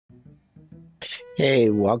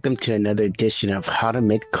Hey, welcome to another edition of How to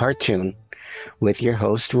Make a Cartoon with your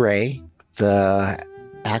host, Ray, the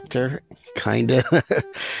actor, kind of,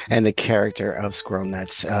 and the character of Squirrel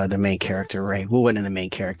Nuts, the main character, Ray. Well, one of the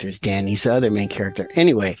main characters, Danny's the other main character.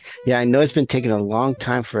 Anyway, yeah, I know it's been taking a long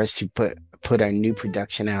time for us to put our new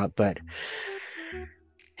production out, but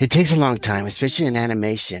it takes a long time, especially in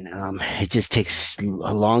animation. It just takes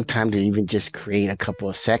a long time to even just create a couple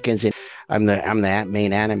of seconds. And I'm the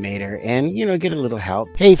main animator, and get a little help.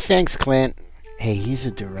 Hey, thanks, Clint. Hey, he's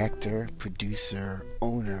a director, producer,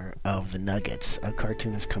 owner of the Nuggets. A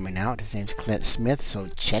cartoon is coming out. His name's Clint Smith, so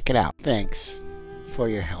check it out. Thanks for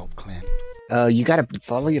your help, Clint. You got to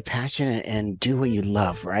follow your passion and do what you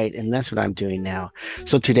love, right? And that's what I'm doing now.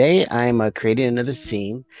 So today I'm creating another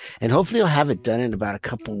scene, and hopefully I'll have it done in about a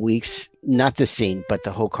couple weeks. Not the scene, but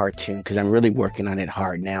the whole cartoon, because I'm really working on it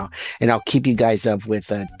hard now. And I'll keep you guys up with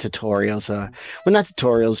tutorials. Well, not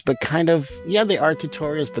tutorials, but kind of, yeah, they are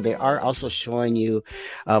tutorials, but they are also showing you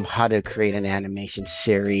how to create an animation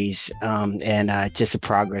series and just the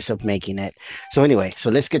progress of making it. So anyway, so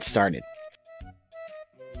let's get started.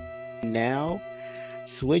 Now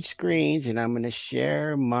switch screens and I'm going to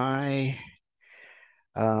share my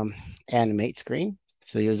um, animate screen.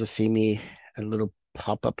 So you'll just see me a little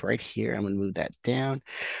pop up right here. I'm going to move that down.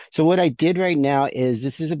 So what I did right now is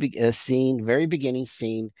this is a scene, very beginning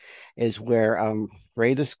scene is where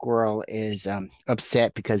Ray the squirrel is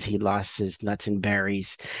upset because he lost his nuts and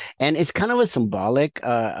berries. And it's kind of a symbolic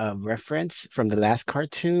reference from the last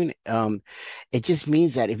cartoon. It just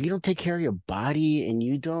means that if you don't take care of your body and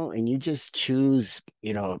you just choose,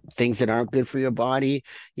 things that aren't good for your body,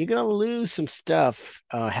 you're gonna lose some stuff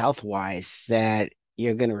health wise that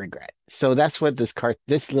you're gonna regret. So that's what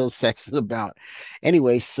this little section is about.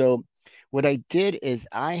 Anyway, so what I did is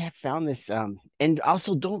I have found this and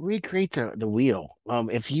also don't recreate the wheel.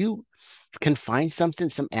 If you can find something,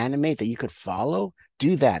 some animate that you could follow,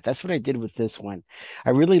 do that. That's what I did with this one.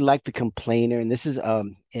 I really like the complainer, and this is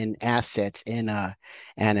in assets in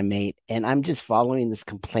animate, and I'm just following this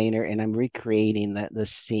complainer and I'm recreating the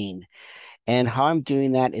scene. And how I'm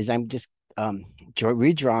doing that is I'm just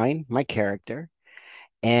redrawing my character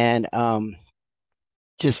and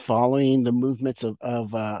just following the movements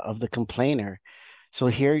of the complainer. So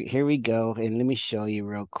here we go, and let me show you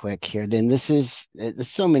real quick here. Then there's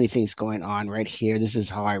so many things going on right here. This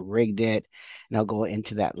is how I rigged it, and I'll go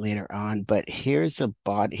into that later on. But here's a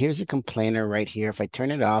complainer right here. If I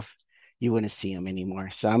turn it off, you wouldn't see him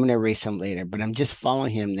anymore. So I'm gonna erase him later, but I'm just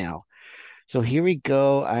following him now. So here we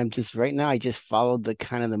go. I'm just right now, I just followed the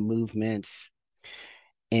kind of the movements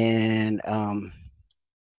and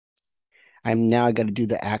I got to do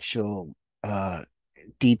the actual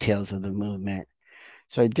details of the movement.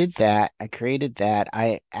 So I did that. I created that.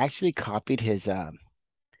 I actually copied his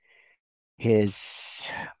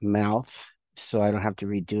mouth so I don't have to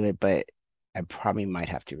redo it, but I probably might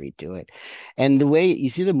have to redo it. And the way you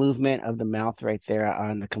see the movement of the mouth right there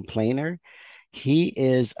on the complainer, he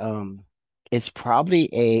is it's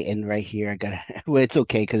probably and right here I got well, it's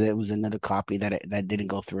okay because it was another copy that didn't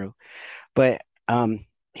go through. But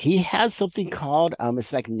he has something called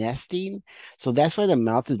it's like nesting. So that's why the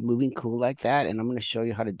mouth is moving cool like that. And I'm going to show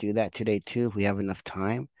you how to do that today too if we have enough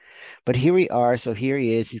time. But here we are. So here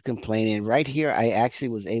he is. He's complaining. Right here, I actually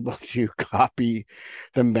was able to copy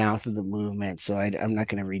the mouth of the movement. So I'm not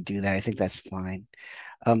going to redo that. I think that's fine.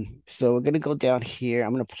 So we're going to go down here.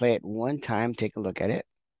 I'm going to play it one time, take a look at it.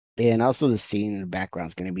 And also the scene in the background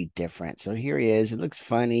is going to be different. So here he is. It looks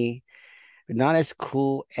funny, but not as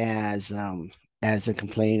cool as the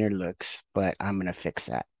complainer looks, but I'm going to fix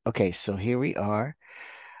that. Okay, so here we are.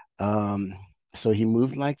 Um, so he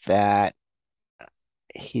moved like that.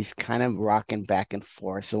 He's kind of rocking back and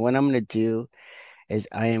forth. So what I'm going to do is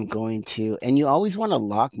I am going to, and you always want to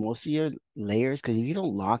lock most of your layers because if you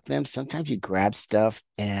don't lock them, sometimes you grab stuff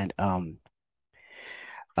and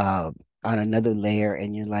uh on another layer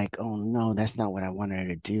and you're like, oh no, that's not what I wanted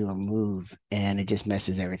to do or move, and it just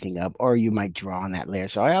messes everything up. Or you might draw on that layer.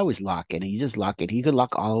 So I always lock it, and you just lock it. You could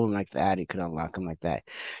lock all of them like that. You could unlock them like that.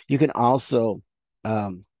 You can also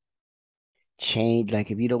um change,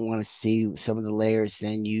 like if you don't want to see some of the layers,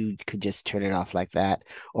 then you could just turn it off like that,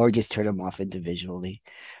 or just turn them off individually.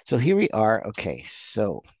 So here we are. Okay,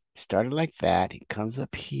 so started like that. He comes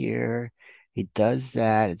up here. He does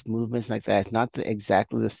that. It's movements like that. It's not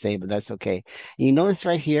exactly the same, but that's okay. And you notice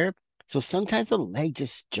right here. So sometimes the leg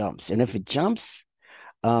just jumps, and if it jumps,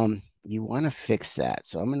 you want to fix that.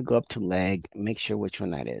 So I'm going to go up to leg, make sure which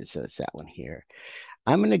one that is. So it's that one here.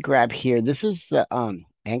 I'm going to grab here. This is the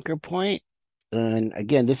anchor point. And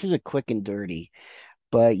again, this is a quick and dirty.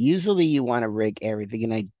 But usually you want to rig everything,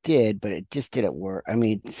 and I did, but it just didn't work. I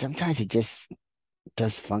mean, sometimes it just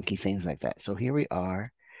does funky things like that. So here we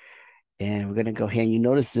are, and we're gonna go here. And you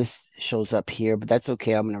notice this shows up here, but that's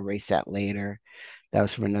okay. I'm gonna erase that later. That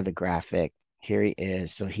was from another graphic. Here he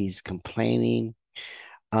is. So he's complaining.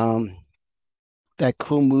 Um, that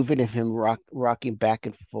cool movement of him rocking back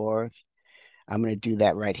and forth. I'm gonna do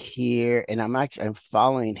that right here, and I'm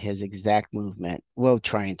following his exact movement. Well,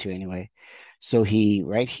 trying to anyway. So he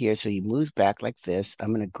right here, so he moves back like this.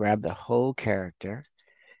 I'm gonna grab the whole character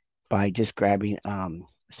by just grabbing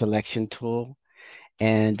selection tool.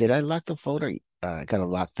 And did I lock the folder? I gotta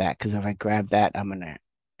lock that because if I grab that,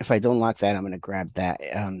 if I don't lock that, I'm gonna grab that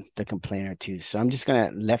the complainer too. So I'm just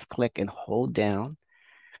gonna left click and hold down,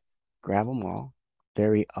 grab them all.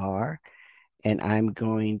 There we are. And I'm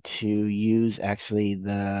going to use actually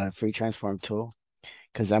the free transform tool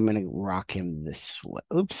because I'm going to rock him this way.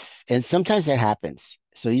 Oops. And sometimes that happens.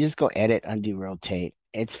 So you just go edit, undo, rotate.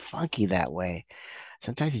 It's funky that way.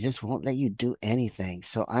 Sometimes it just won't let you do anything.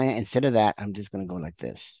 So instead of that, I'm just going to go like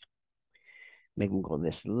this. Make him go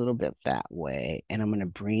this a little bit that way. And I'm going to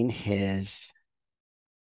bring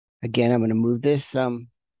again, I'm going to move this,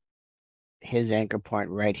 his anchor point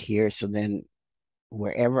right here. So then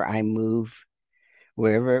wherever I move,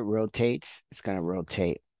 wherever it rotates, it's going to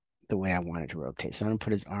rotate the way I want it to rotate. So I'm going to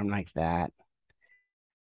put his arm like that.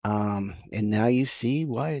 And now you see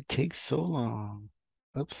why it takes so long.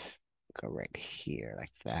 Oops, go right here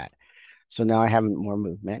like that. So now I have more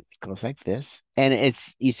movement. It goes like this. And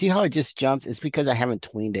you see how it just jumps? It's because I haven't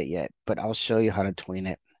tweened it yet, but I'll show you how to tween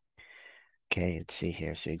it. Okay, let's see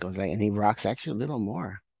here. So he goes like, and he rocks actually a little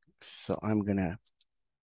more. So I'm gonna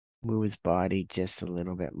move his body just a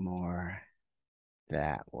little bit more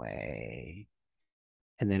that way.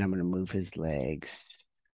 And then I'm gonna move his legs.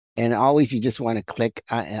 And always you just want to click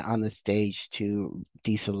on the stage to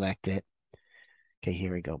deselect it. Okay,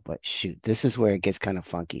 here we go. But shoot, this is where it gets kind of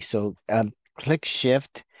funky. So click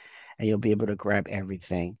shift and you'll be able to grab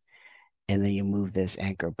everything. And then you move this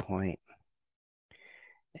anchor point.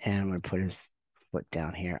 And I'm going to put his foot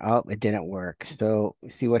down here. Oh, it didn't work. So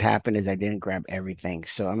see what happened is I didn't grab everything.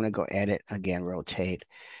 So I'm going to go edit again, rotate.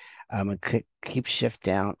 I'm going to keep shift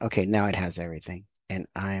down. Okay, now it has everything. And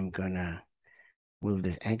I'm going to move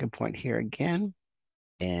this anchor point here again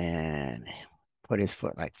and put his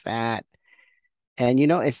foot like that. And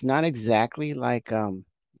it's not exactly like I'm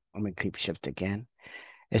gonna keep shift again.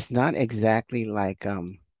 It's not exactly like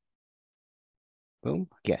boom,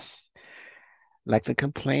 yes, like the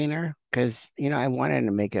complainer, because I wanted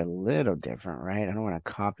to make it a little different, right? I don't want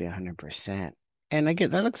to copy 100%. And I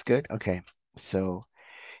get that looks good. Okay, so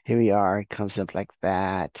here we are. It comes up like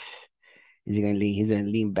that. He's gonna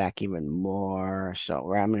lean back even more. So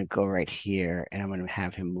where I'm gonna go right here, and I'm gonna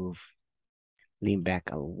have him lean back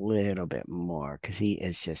a little bit more because he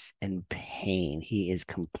is just in pain. He is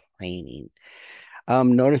complaining.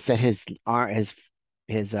 Notice that his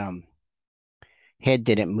head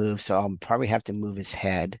didn't move, so I'll probably have to move his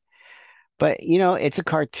head. But it's a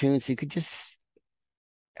cartoon, so you could just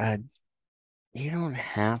uh you don't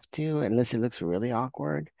have to unless it looks really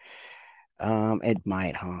awkward. It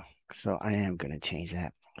might, huh? So I am gonna change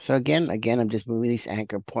that. So again, I'm just moving these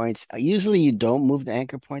anchor points. Usually you don't move the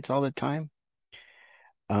anchor points all the time.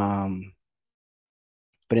 Um,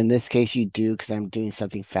 But in this case, you do because I'm doing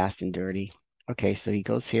something fast and dirty. Okay, so he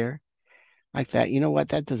goes here like that. You know what?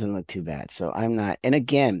 That doesn't look too bad. So I'm not. And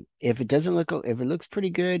again, if it looks pretty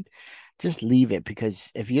good, just leave it because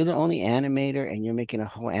if you're the only animator and you're making a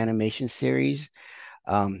whole animation series,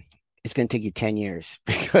 um, it's going to take you 10 years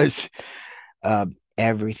because uh,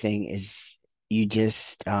 everything is, you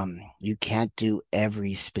can't do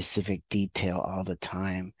every specific detail all the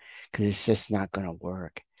time because it's just not going to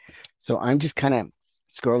work. So I'm just kind of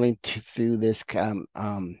scrolling through this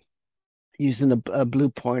using the blue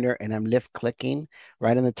pointer and I'm left clicking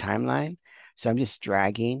right on the timeline. So I'm just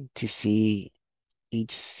dragging to see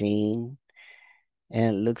each scene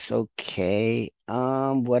and it looks okay.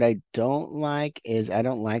 What I don't like is I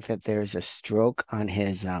don't like that there's a stroke on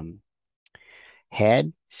his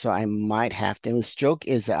head. So I might have to. The stroke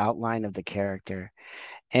is the outline of the character.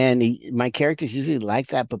 And my characters usually like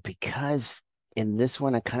that, but because in this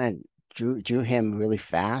one I kind of drew him really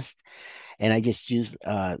fast, and I just used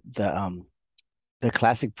the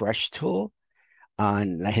classic brush tool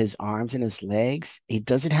on like, his arms and his legs. He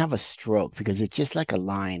doesn't have a stroke because it's just like a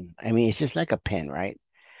line. I mean, it's just like a pen, right?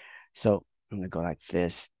 So I'm gonna go like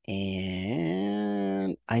this,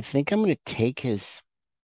 and I think I'm gonna take his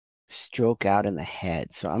stroke out in the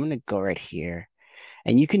head. So I'm gonna go right here.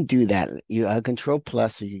 And you can do that. You control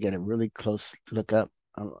plus so you get a really close look up.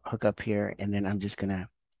 I'll hook up here, and then I'm just gonna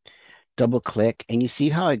double click, and you see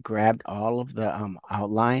how I grabbed all of the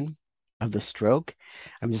outline of the stroke?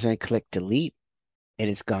 I'm just gonna click delete, and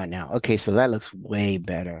it's gone now. Okay, so that looks way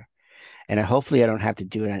better. And hopefully I don't have to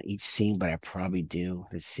do it on each scene, but I probably do.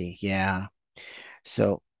 Let's see. Yeah.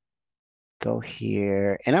 So go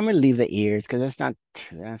here, and I'm gonna leave the ears because that's not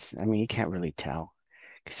that's I mean you can't really tell.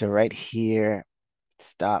 So right here,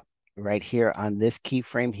 stop right here on this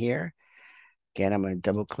keyframe here. Again, I'm gonna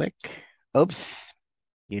double click. Oops,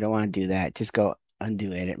 you don't want to do that. Just go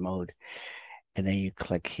undo edit mode. And then you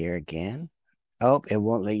click here again. Oh, it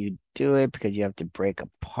won't let you do it because you have to break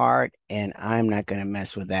apart. And I'm not going to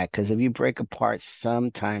mess with that because if you break apart,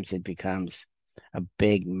 sometimes it becomes a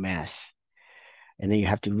big mess. And then you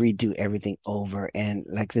have to redo everything over. And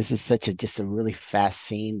like this is such a just a really fast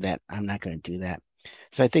scene that I'm not going to do that.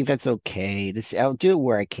 So I think that's okay. This I'll do it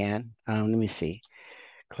where I can. Let me see.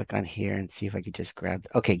 Click on here and see if I could just grab.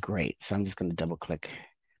 Okay, great. So I'm just going to double click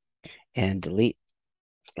and delete.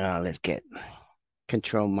 Let's get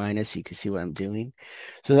control minus so you can see what I'm doing.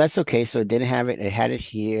 So that's okay. So it didn't have it. It had it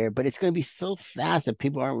here, but it's going to be so fast that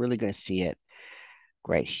people aren't really going to see it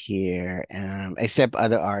right here. Except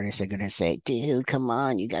other artists are going to say, dude, come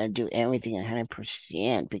on, you got to do everything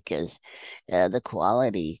 100% because the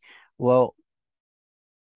quality. Well,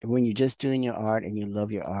 when you're just doing your art and you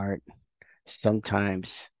love your art,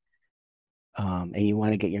 sometimes, and you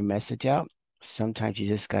want to get your message out, sometimes you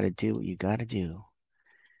just got to do what you got to do.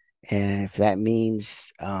 And if that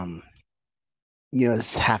means,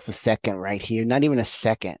 it's half a second right here, not even a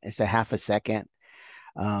second, it's a half a second,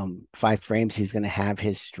 5 frames, he's going to have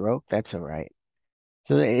his stroke. That's all right.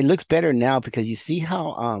 So it looks better now because you see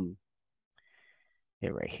how,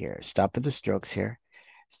 right here, stop at the strokes here.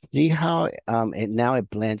 See how it now it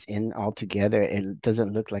blends in all together. It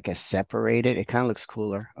doesn't look like it's separated. It kind of looks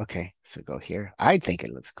cooler. Okay, so go here. I think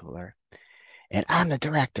it looks cooler. And I'm the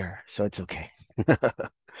director, so it's okay.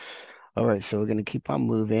 All right, so we're gonna keep on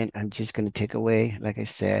moving. I'm just gonna take away, like I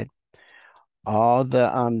said, all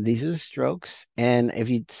the these are the strokes. And if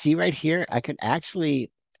you see right here, I could actually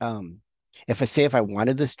if I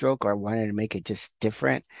wanted the stroke or I wanted to make it just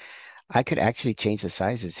different, I could actually change the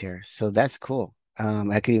sizes here. So that's cool.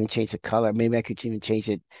 I could even change the color. Maybe I could even change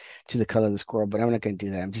it to the color of the squirrel, but I'm not going to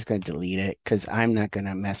do that. I'm just going to delete it because I'm not going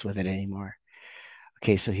to mess with it anymore.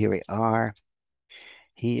 Okay, so here we are.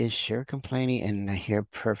 He is sure complaining, and I hear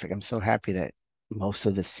perfect. I'm so happy that most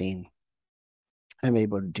of the scene I'm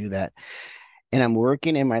able to do that. And I'm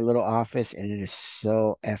working in my little office, and it is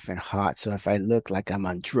so effing hot. So if I look like I'm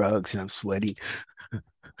on drugs and I'm sweaty,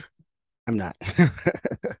 I'm not.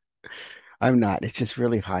 I'm not. It's just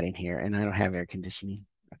really hot in here, and I don't have air conditioning.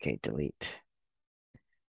 Okay, delete.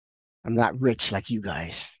 I'm not rich like you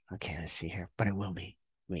guys. Okay, let's see here, but I will be,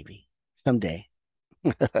 maybe someday.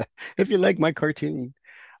 If you like my cartoon.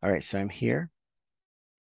 All right, so I'm here.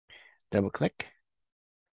 Double click.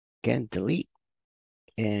 Again, delete,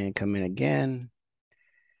 and come in again.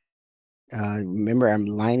 Remember, I'm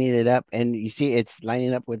lining it up, and you see it's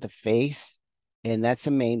lining up with the face, and that's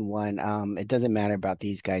the main one. It doesn't matter about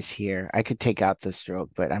these guys here. I could take out the stroke,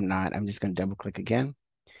 but I'm not. I'm just going to double click again,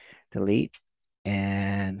 delete,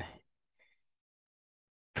 and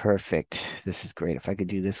perfect. This is great. If I could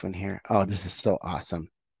do this one here. Oh, this is so awesome.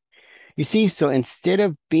 You see, so instead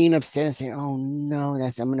of being upset and saying, "Oh no,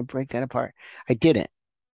 I'm going to break that apart," I didn't.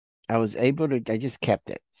 I was able to. I just kept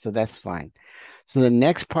it, so that's fine. So the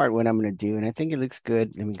next part, what I'm going to do, and I think it looks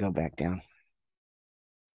good. Let me go back down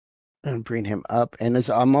and bring him up. And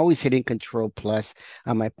I'm always hitting Control Plus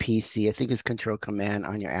on my PC. I think it's Control Command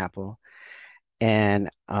on your Apple, and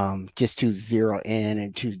just to zero in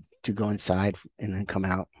and to go inside and then come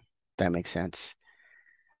out. That makes sense.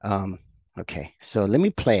 Um, okay, so let me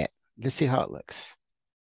play it. Let's see how it looks.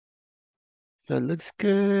 So it looks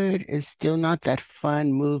good. It's still not that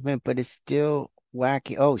fun movement, but it's still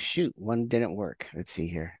wacky. Oh, shoot, one didn't work. Let's see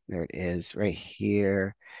here. There it is right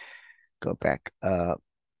here. Go back up.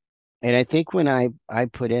 And I think when I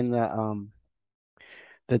put in the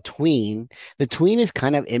tween, the tween is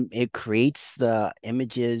kind of it creates the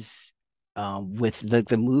images with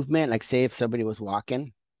the movement. Like say if somebody was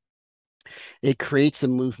walking, it creates a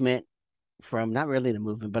movement from not really the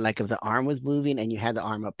movement, but like if the arm was moving and you had the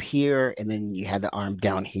arm up here and then you had the arm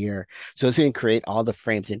down here. So it's going to create all the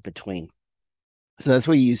frames in between. So that's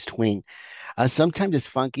where you use tween. Sometimes it's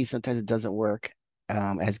funky, sometimes it doesn't work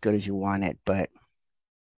as good as you want it, but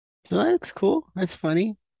so that looks cool. That's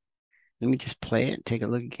funny. Let me just play it, take a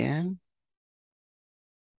look again.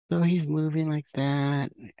 So he's moving like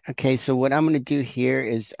that. Okay, so what I'm going to do here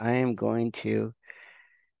is I am going to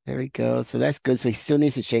There we go. So that's good. So he still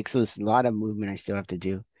needs to shake. So there's a lot of movement I still have to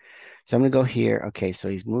do. So I'm gonna go here. Okay, so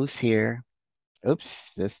he moves here.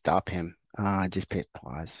 Oops, let's stop him. Just hit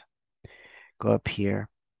pause. Go up here.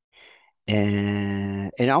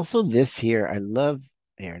 And also this here, I love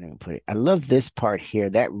there, let me put it. I love this part here.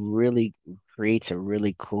 That really creates a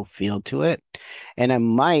really cool feel to it. And I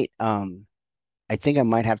think I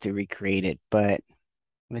might have to recreate it, but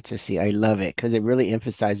let's just see. I love it because it really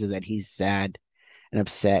emphasizes that he's sad and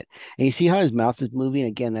upset. And you see how his mouth is moving?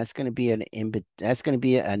 Again, that's going to be that's going to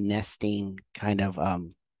be a nesting kind of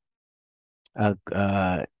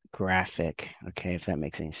graphic. Okay, if that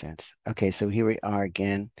makes any sense. Okay, so here we are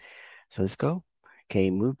again. So let's go. Okay,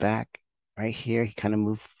 move back right here. He kind of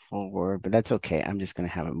moved forward, but that's okay. I'm just going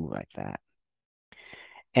to have it move like that.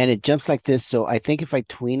 And it jumps like this. So I think if I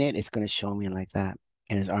tween it, it's going to show me like that.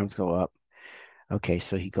 And his arms go up. Okay,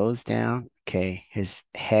 so he goes down. Okay, his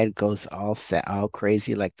head goes all set, all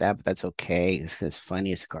crazy like that, but that's okay. It's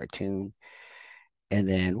funny. It's a cartoon. And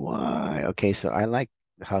then why? Okay, so I like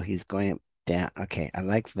how he's going down. Okay, I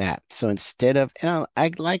like that. So instead of,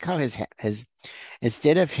 I like how his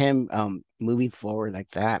instead of him moving forward like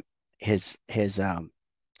that, his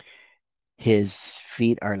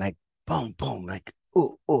feet are like boom boom like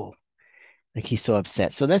oh oh like he's so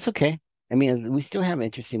upset. So that's okay. I mean, we still have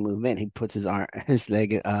interesting movement. He puts his arm his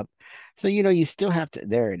leg up. So you still have to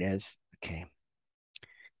there it is. Okay.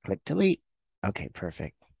 Click delete. Okay,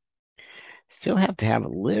 perfect. Still have to have a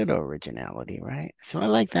little originality, right? So I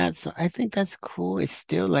like that. So I think that's cool. It's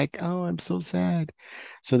still like, oh, I'm so sad.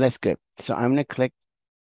 So that's good. So I'm gonna click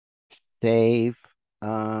save.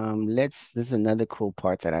 This is another cool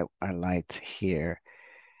part that I liked here.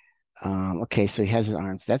 Okay, so he has his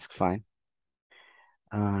arms. That's fine.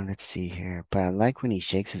 Let's see here. But I like when he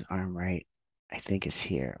shakes his arm right. I think it's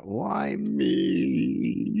here. Why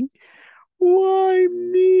me? Why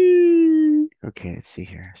me? Okay, let's see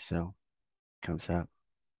here. So comes up.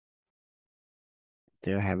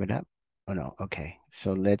 Do I have it up? Oh no. Okay.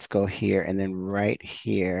 So let's go here and then right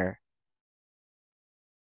here,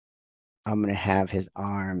 I'm gonna have his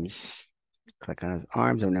arms. Click on his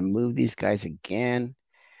arms. I'm gonna move these guys again.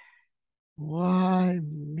 Why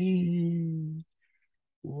me?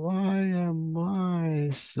 Why am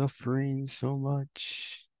I suffering so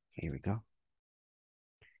much? Here we go.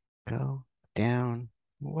 Go down.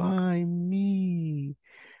 Why me?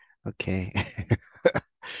 Okay.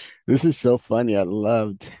 This is so funny. I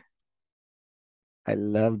loved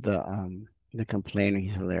the complainer.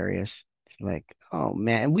 He's hilarious. It's like, oh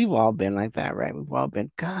man, we've all been like that, right? We've all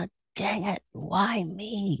been, God dang it, why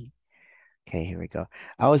me? Okay, here we go.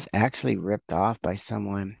 I was actually ripped off by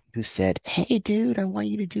someone who said, hey dude, I want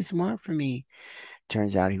you to do some art for me.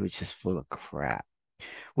 Turns out he was just full of crap,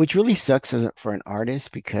 which really sucks for an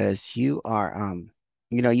artist because you're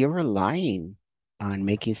relying on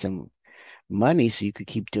making some money so you could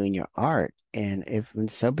keep doing your art. And if when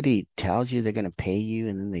somebody tells you they're gonna pay you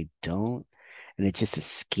and then they don't, and it's just a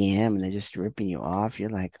scam and they're just ripping you off, you're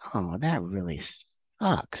like, oh, that really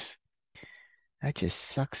sucks. That just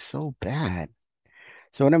sucks so bad.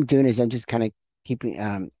 So what I'm doing is I'm just kind of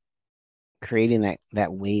keeping creating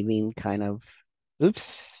that waving kind of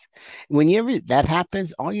oops. Whenever that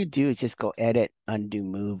happens, all you do is just go edit, undo,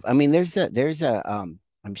 move. I mean, I'm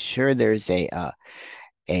sure there's a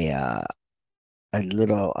a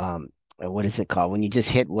little what is it called when you just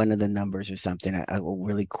hit one of the numbers or something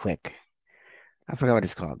really quick. I forgot what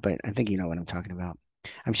it's called, but I think you know what I'm talking about.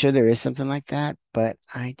 I'm sure there is something like that, but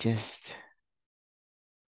I just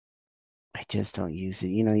don't use it.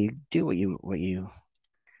 You do what you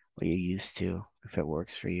used to if it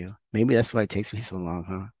works for you. Maybe that's why it takes me so long,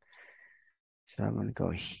 huh? So I'm gonna go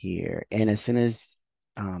here, and as soon as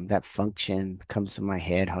that function comes to my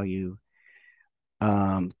head, how you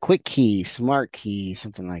quick key, smart key,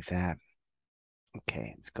 something like that.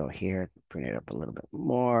 Okay, let's go here, bring it up a little bit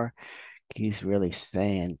more. He's really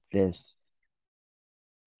saying this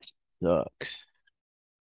sucks.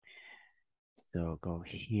 So go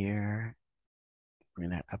here,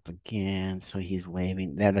 bring that up again. So he's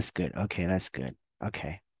waving. That's good. Okay, that's good.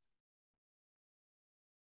 Okay.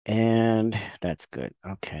 And that's good.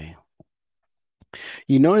 Okay.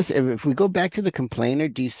 You notice if we go back to the complainer,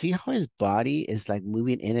 do you see how his body is like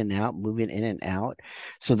moving in and out, moving in and out?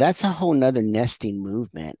 So that's a whole nother nesting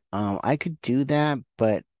movement. I could do that,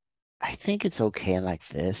 but I think it's okay like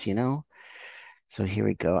this. So here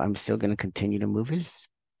we go. I'm still going to continue to move his,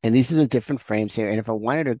 and these are the different frames here. And if I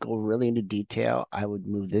wanted to go really into detail, I would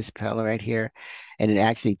move this pillar right here, and it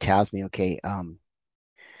actually tells me, okay,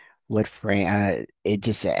 what frame, it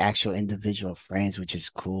just actual individual frames, which is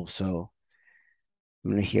cool. So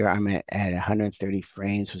Here I'm at 130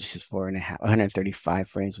 frames, which is 135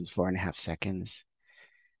 frames, which is 4.5 seconds.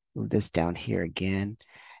 Move this down here again.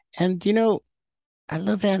 And I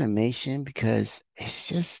love animation because it's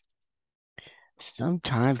just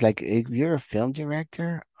sometimes like if you're a film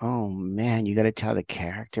director, oh man, you got to tell the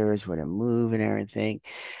characters where to move and everything.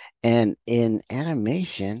 And in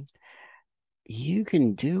animation, you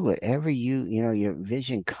can do whatever your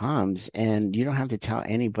vision comes, and you don't have to tell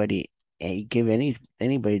anybody, give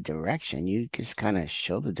anybody direction. You just kind of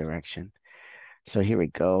show the direction. So here we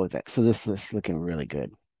go. So this is looking really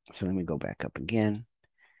good. So let me go back up again,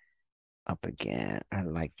 up again. I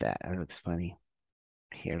like that. That looks funny.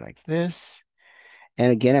 Here like this.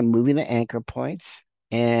 And again, I'm moving the anchor points.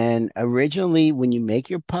 And originally, when you make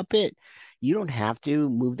your puppet, you don't have to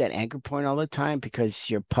move that anchor point all the time because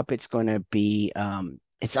your puppet's going to be,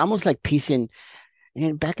 it's almost like piecing.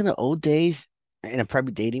 And back in the old days, and I'm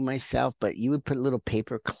probably dating myself, but you would put little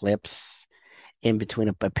paper clips in between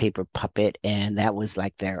a paper puppet, and that was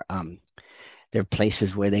like their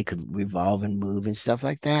places where they could revolve and move and stuff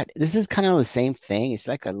like that. This is kind of the same thing. It's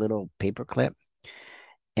like a little paper clip,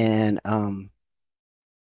 and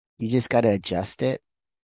you just got to adjust it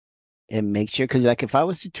and make sure, because like if I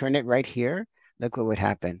was to turn it right here, look what would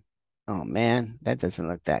happen. Oh man, that doesn't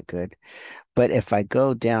look that good. But if I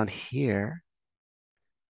go down here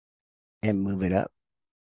and move it up,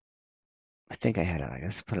 I think I had it like,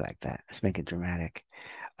 let's put it like that. Let's make it dramatic.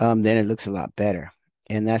 Then it looks a lot better.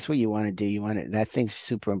 And that's what you want to do. You want it, that thing's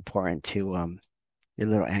super important to your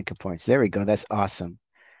little anchor points. There we go. That's awesome.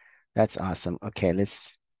 That's awesome. Okay,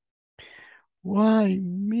 why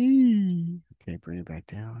me? Okay, bring it back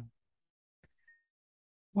down.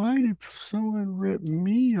 Why did someone rip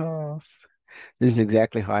me off? This is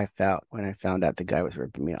exactly how I felt when I found out the guy was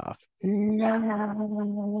ripping me off.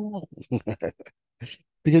 No.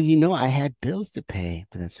 Because I had bills to pay,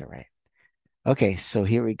 but that's all right. Okay, so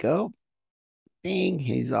here we go. Bing.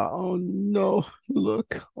 He's all, oh no,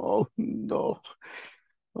 look. Oh no.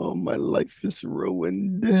 Oh, my life is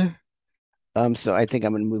ruined. So I think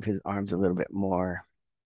I'm gonna move his arms a little bit more.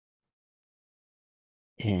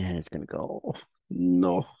 And it's gonna go, oh,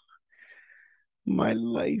 no, my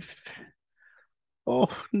life. Oh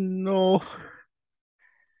no.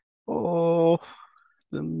 Oh,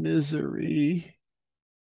 the misery.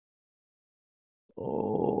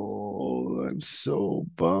 Oh, I'm so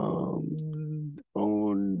bummed.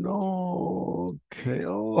 Oh no. Okay.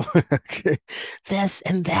 Oh, okay. This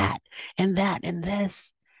and that, and that, and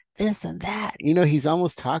this and that. He's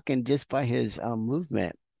almost talking just by his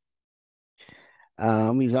movement.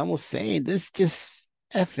 He's almost saying this just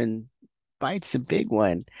effing bites a big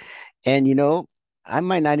one. And I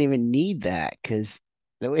might not even need that because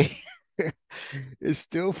the way it's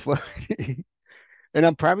still funny. And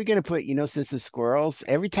I'm probably gonna put, since the squirrels,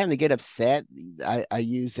 every time they get upset, I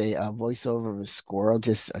use a voiceover of a squirrel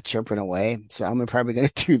just chirping away. So probably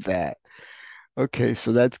gonna do that. Okay,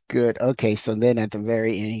 so that's good. Okay, so then at the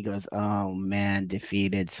very end, he goes, "Oh man,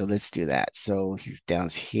 defeated." So let's do that. So he's down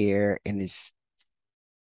here, and his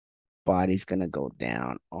body's gonna go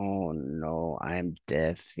down. Oh no, I'm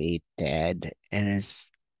defeated. And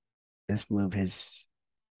let's move his.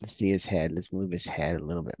 Let's see his head. Let's move his head a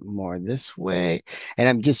little bit more this way. And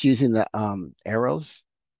I'm just using the arrows.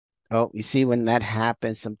 Oh, you see when that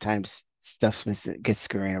happens, sometimes gets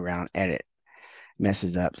scurrying around, edit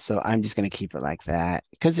messes up. So I'm just gonna keep it like that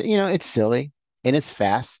because it's silly and it's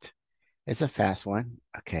fast. It's a fast one.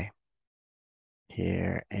 Okay,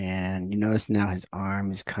 here, and you notice now his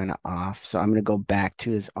arm is kind of off. So I'm gonna go back to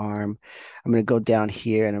his arm. I'm gonna go down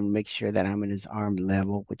here and I'm gonna make sure that I'm in his arm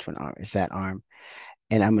level. Which one arm is that arm?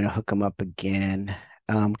 And I'm gonna hook him up again.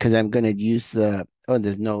 Because I'm gonna use there's no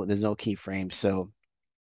keyframe, so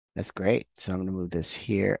that's great. So I'm gonna move this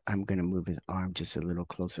here. I'm gonna move his arm just a little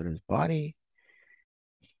closer to his body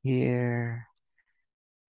here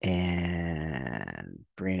and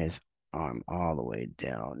bring his arm all the way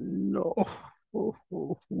down. No,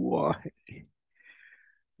 why?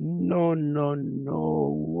 No, no,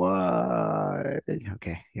 no, why?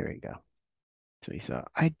 Okay, here we go. So he saw,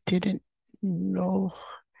 I didn't know.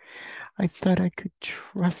 I thought I could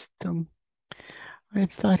trust him. I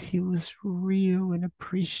thought he was real and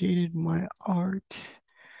appreciated my art.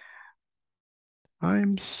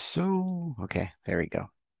 I'm so okay. There we go.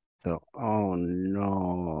 So, oh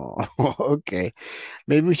no. Okay.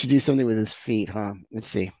 Maybe we should do something with his feet, huh? Let's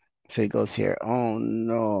see. So he goes here. Oh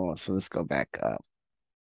no. So let's go back up.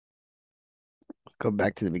 Go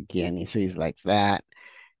back to the beginning. So he's like that.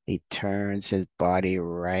 He turns his body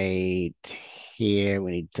right here.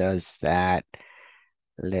 When he does that,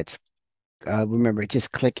 let's remember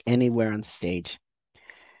just click anywhere on stage.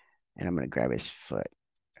 and I'm gonna grab his foot.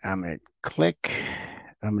 I'm gonna click.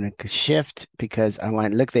 I'm gonna shift because I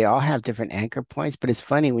want, look, they all have different anchor points, but it's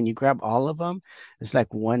funny when you grab all of them, it's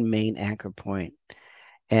like one main anchor point.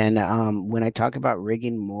 And when I talk about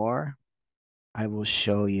rigging more, I will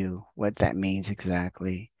show you what that means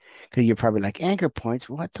exactly. Because you're probably like, anchor points,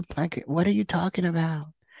 what the blanket, what are you talking about?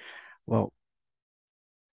 Well,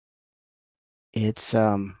 it's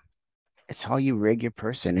it's how you rig your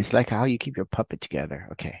person. It's like how you keep your puppet together.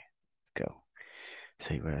 Okay, let's go.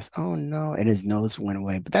 So he was, oh no, and his nose went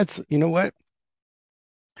away. But that's, you know what?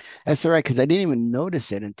 That's all right, because I didn't even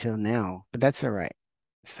notice it until now. But that's all right.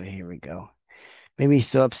 So here we go. Maybe he's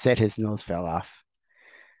so upset his nose fell off.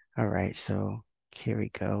 All right, so here we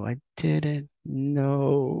go. I didn't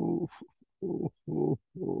know.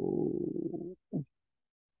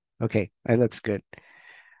 Okay, that looks good.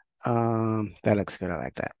 That looks good. I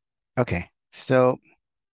like that. Okay, so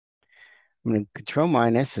I'm gonna control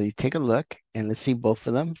minus. So you take a look and let's see both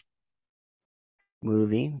of them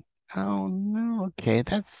moving. Oh no, okay,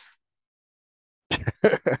 that's I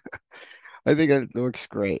think that looks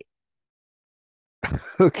great.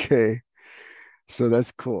 Okay, so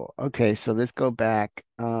that's cool. Okay, so let's go back.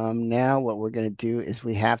 Now what we're gonna do is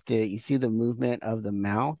we have to, you see the movement of the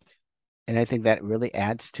mouth, and I think that really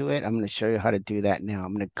adds to it. I'm gonna show you how to do that now.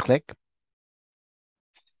 I'm gonna click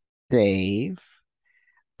save.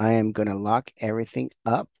 I am gonna lock everything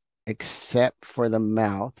up except for the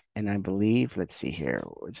mouth, and I believe, let's see here,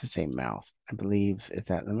 what's the same mouth? I believe, is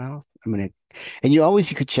that the mouth? I'm gonna, and you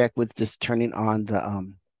could check with just turning on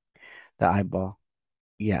the eyeball.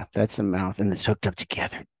 Yeah, that's the mouth, and it's hooked up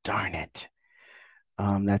together. Darn it.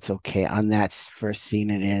 That's okay. On that first scene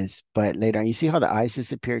it is, but later on, you see how the eyes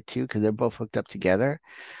disappear too, because they're both hooked up together.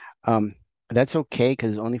 Um, that's okay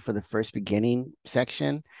because only for the first beginning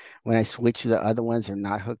section. When I switch to the other ones, they're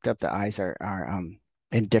not hooked up. The eyes are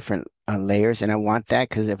in different layers, and I want that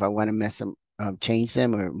because if I want to mess them, change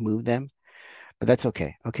them or move them, but that's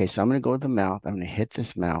okay. Okay, so I'm gonna go with the mouth. I'm gonna hit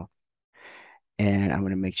this mouth, and I'm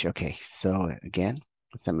gonna make sure. Okay, so again,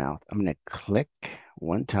 it's the mouth. I'm gonna click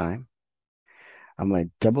one time. I'm going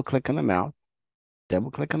to double click on the mouth,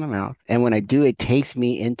 double click on the mouth. And when I do, it takes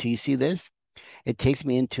me into, you see this? It takes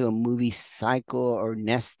me into a movie cycle or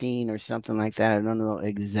nesting or something like that. I don't know the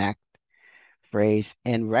exact phrase.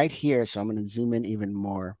 And right here, so I'm going to zoom in even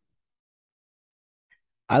more.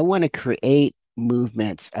 I want to create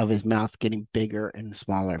movements of his mouth getting bigger and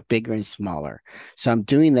smaller, bigger and smaller. So I'm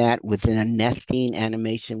doing that within a nesting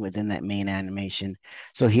animation within that main animation.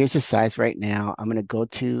 So here's the size right now. I'm going to go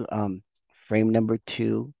to frame number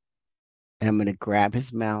 2, and I'm going to grab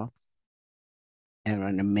his mouth and I'm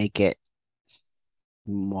going to make it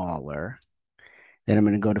smaller. Then I'm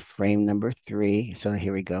going to go to frame number 3. So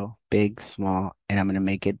here we go, big, small, and I'm going to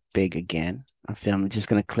make it big again on film. I'm just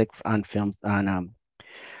going to click on film on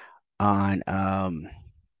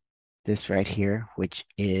this right here, which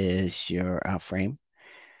is your frame.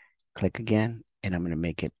 Click again, and I'm going to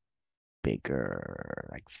make it bigger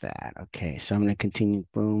like that. Okay, so I'm going to continue.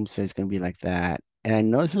 Boom. So it's going to be like that. And I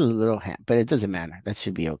know it's a little hand, but it doesn't matter. That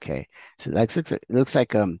should be okay. So that looks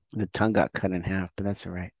like the tongue got cut in half, but that's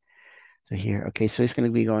all right. So here, okay, so it's going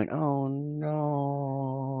to be going, oh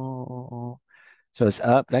no. So it's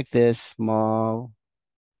up like this, small,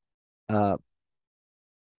 up,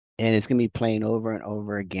 and it's going to be playing over and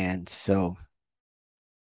over again. So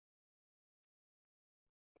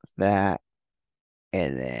that,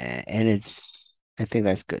 and then, and it's, I think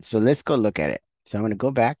that's good. So let's go look at it. So I'm going to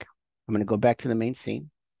go back. I'm going to go back to the main scene,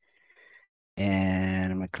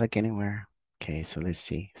 and I'm going to click anywhere. Okay, so let's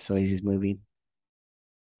see. So he's moving.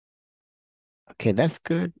 Okay, that's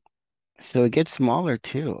good. So it gets smaller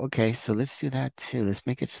too. Okay, so let's do that too. Let's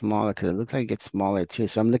make it smaller because it looks like it gets smaller too.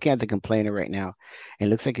 So I'm looking at the complainer right now. And it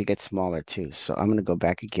looks like it gets smaller too. So I'm going to go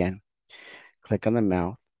back again, click on the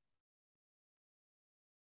mouth,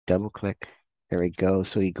 double click. There we go.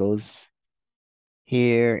 So he goes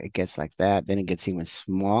here. It gets like that. Then it gets even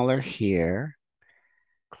smaller here.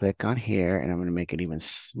 Click on here, and I'm going to make it even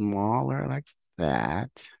smaller like that.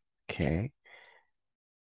 Okay,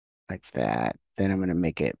 like that. Then I'm going to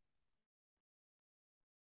make it,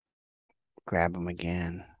 grab them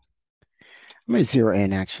again. I'm going to zero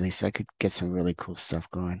in actually so I could get some really cool stuff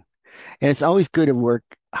going. And it's always good to work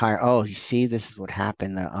higher. Oh, you see, this is what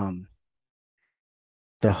happened.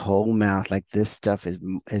 The whole mouth, like this stuff is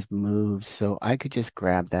moved. So I could just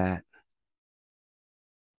grab that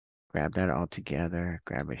all together,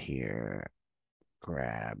 grab it here,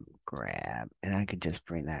 grab, and I could just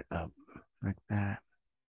bring that up like that.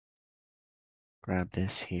 Grab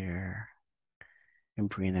this here, and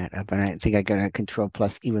bring that up. And I think I gotta control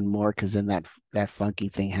plus even more because then that funky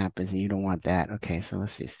thing happens and you don't want that. Okay, so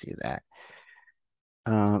let's just do that.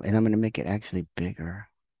 And I'm gonna make it actually bigger.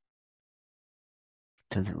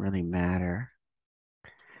 Doesn't really matter.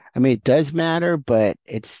 I mean, it does matter, but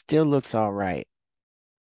it still looks all right.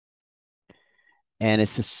 And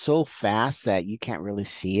it's just so fast that you can't really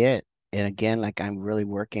see it. And again, like I'm really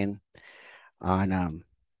working on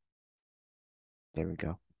there we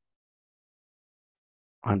go,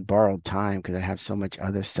 on borrowed time because I have so much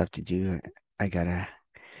other stuff to do. I gotta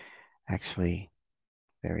actually,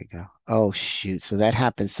 there we go. Oh shoot. So that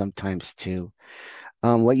happens sometimes too.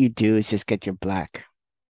 What you do is just get your black.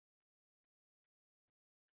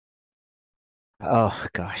 Oh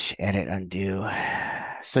gosh, edit, undo.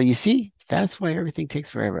 So you see, that's why everything takes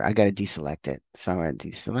forever. I gotta deselect it. So I'm gonna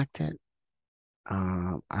deselect it.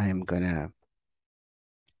 I am gonna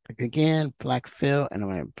pick again, black fill, and I'm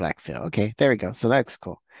gonna black fill. Okay, there we go. So that's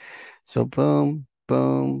cool. So boom,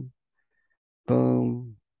 boom,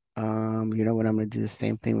 boom. You know what? I'm gonna do the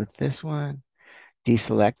same thing with this one.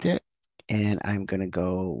 Deselect it, and I'm gonna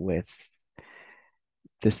go with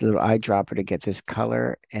this little eyedropper to get this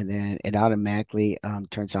color, and then it automatically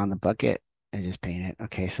turns on the bucket and just paint it.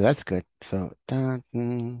 Okay, so that's good. So dun,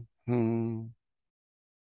 and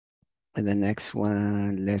the next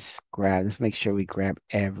one, let's make sure we grab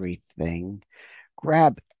everything.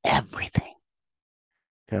 Grab everything.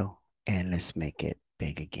 Go, and let's make it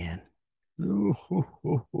big again. Ooh,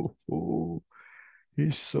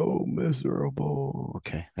 he's so miserable.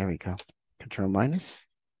 Okay, there we go. Control minus.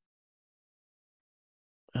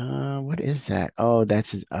 What is that? Oh,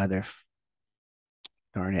 that's his other.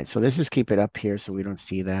 Darn it. So let's just keep it up here so we don't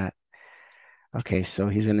see that. Okay, so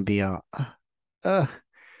he's gonna be all uh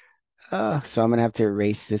so I'm gonna have to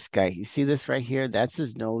erase this guy. You see this right here? That's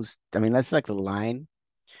his nose. I mean, that's like the line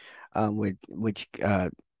which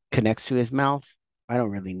connects to his mouth. I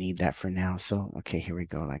don't really need that for now. So okay, here we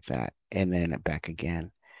go like that. And then back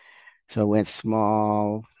again. So it went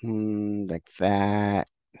small, like that.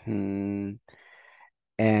 Hmm.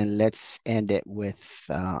 And let's end it with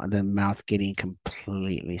the mouth getting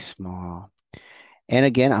completely small. And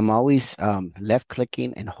again, I'm always left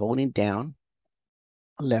clicking and holding down,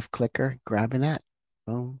 left clicker, grabbing that.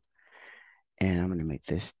 Boom. And I'm going to make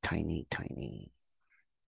this tiny, tiny.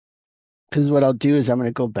 Because what I'll do is I'm going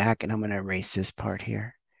to go back and I'm going to erase this part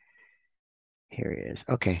here. Here it is.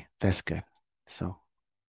 Okay, that's good. So,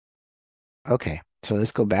 okay. So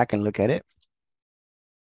let's go back and look at it.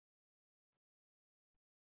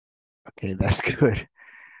 Okay, that's good.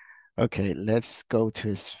 Okay, let's go to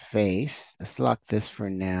his face. Let's lock this for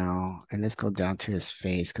now. And let's go down to his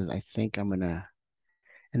face because I think I'm going to,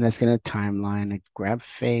 and that's going to timeline. I grab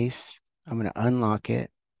face. I'm going to unlock it.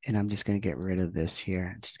 And I'm just going to get rid of this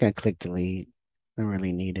here. Just going to click delete. I don't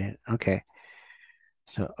really need it. Okay.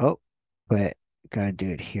 So, oh, but gotta do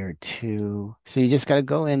it here too. So you just gotta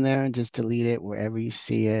go in there and just delete it wherever you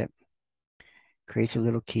see it. Creates a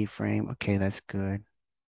little keyframe. Okay, that's good.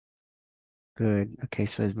 Good. Okay,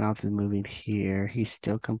 so his mouth is moving here. He's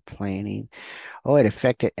still complaining. Oh, it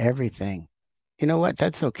affected everything. You know what?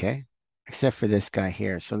 That's okay. Except for this guy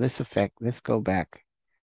here. So let's go back.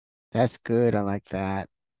 That's good. I like that.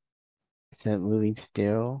 Is that moving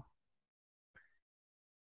still?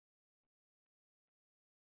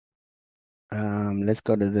 Let's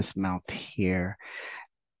go to this mouth here.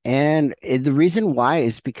 And the reason why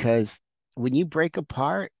is because when you break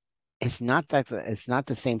apart, it's not the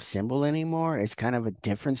same symbol anymore. It's kind of a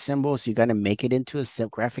different symbol. So you got to make it into a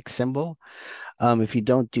graphic symbol. If you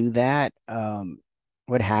don't do that,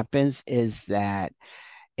 what happens is that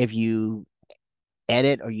if you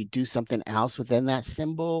edit or you do something else within that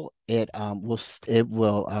symbol, it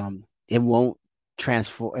won't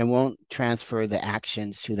transfer the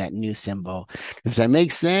actions to that new symbol. Does that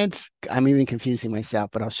make sense? I'm even confusing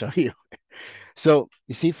myself, but I'll show you. So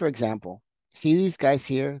you see, for example, see these guys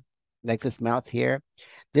here, like this mouth here.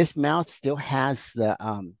 This mouth still has the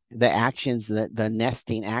actions, the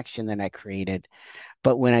nesting action that I created.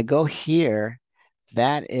 But when I go here,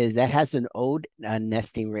 that has an old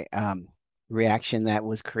nesting reaction that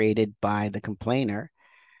was created by the complainer.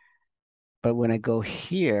 But when I go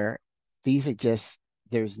here, these are just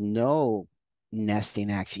there's no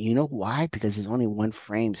nesting action. You know why? Because there's only one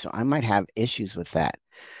frame, so I might have issues with that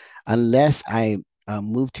unless I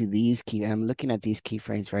move to these key. I'm looking at these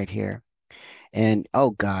keyframes right here, and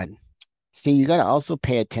oh God, see, you got to also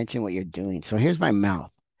pay attention what you're doing. So here's my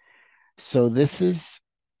mouth. So this is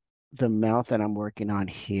the mouth that I'm working on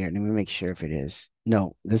here. Let me make sure if it is.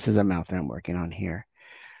 No, this is a mouth that I'm working on here.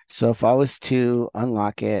 So if I was to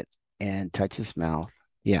unlock it and touch his mouth,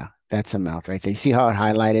 yeah, That's a mouth right there. You see how it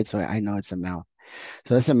highlighted? So I know it's a mouth.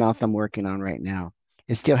 So that's a mouth I'm working on right now.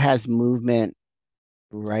 It still has movement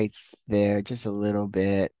right there, just a little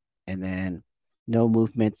bit, and then no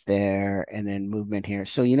movement there, and then movement here.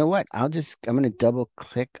 So you know what? I'm gonna double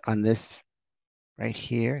click on this right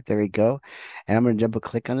here. There we go. And I'm gonna double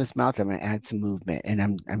click on this mouth. I'm gonna add some movement, and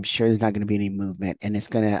I'm sure there's not gonna be any movement, and it's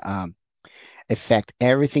gonna affect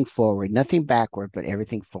everything forward, nothing backward, but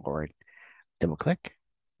everything forward. Double click.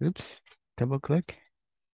 Oops. Double click.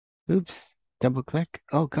 Oops. Double click.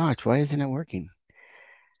 Oh gosh, why isn't it working?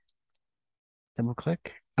 Double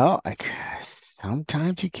click. Oh,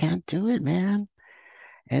 sometimes you can't do it, man.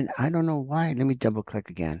 And I don't know why. Let me double click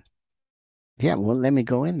again. Yeah, well, let me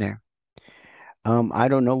go in there. I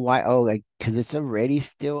don't know why. Oh, like, because it's already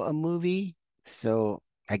still a movie. So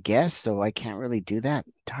I guess so. I can't really do that.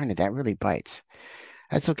 Darn it, that really bites.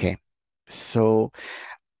 That's okay. So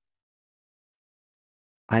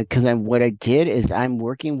because what I did is I'm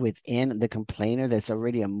working within the complainer that's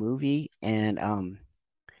already a movie, and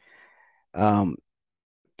um,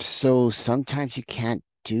 so sometimes you can't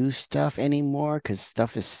do stuff anymore because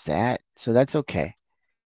stuff is set. So that's okay.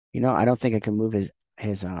 I don't think I can move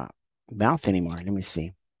his mouth anymore. Let me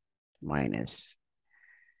see. Minus.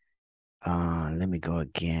 Let me go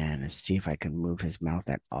again and see if I can move his mouth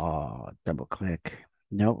at all. Double click.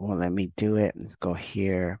 Nope, won't let me do it. Let's go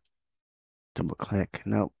here. Double click.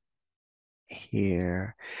 Nope.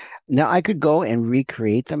 Here. Now I could go and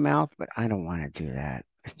recreate the mouth, but I don't want to do that.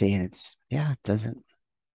 See, yeah, it doesn't.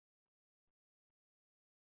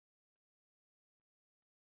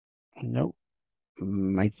 Nope.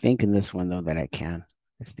 I think in this one though that I can.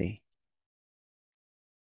 Let's see.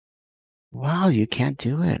 Wow, you can't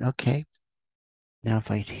do it. Okay. Now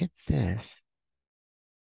if I hit this,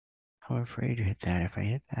 I'm afraid to hit that. If I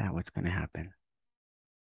hit that, what's going to happen?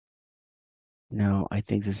 No, I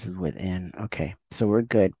think this is within. Okay, so we're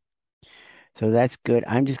good. So that's good.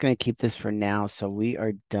 I'm just going to keep this for now. So we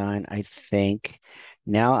are done, I think.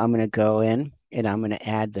 Now I'm going to go in and I'm going to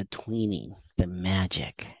add the tweening, the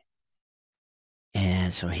magic.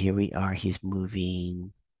 And so here we are. He's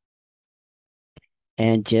moving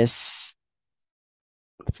and just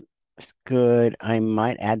it's good. I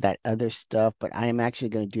might add that other stuff, but I am actually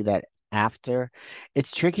going to do that after.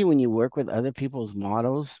 It's tricky when you work with other people's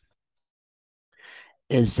models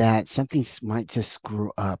is that might just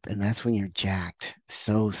screw up, and that's when you're jacked.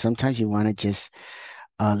 So sometimes you want to just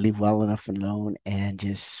leave well enough alone and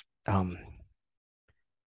just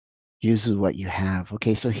use what you have.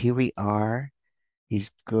 Okay, so here we are.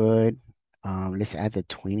 He's good. Let's add the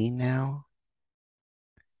tweening now.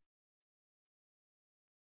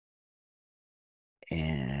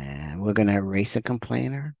 And we're gonna erase a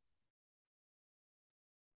complainer.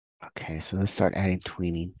 Okay, so let's start adding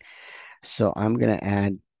tweening. So I'm gonna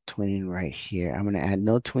add tweening right here. I'm gonna add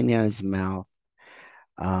no tweening on his mouth.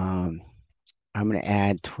 Um, I'm gonna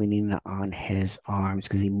add tweening on his arms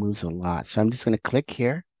because he moves a lot. So I'm just gonna click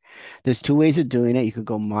here. There's two ways of doing it. You could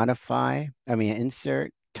go modify,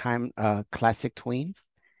 insert time classic tween,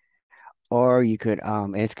 or you could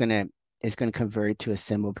it's gonna convert it to a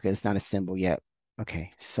symbol because it's not a symbol yet.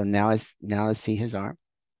 Okay, so now let's see his arm.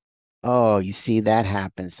 Oh, you see that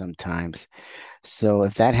happens sometimes. So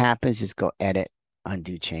if that happens, just go edit,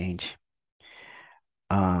 undo change.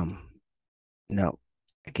 Um, no,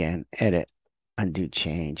 again, edit, undo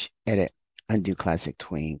change, edit, undo classic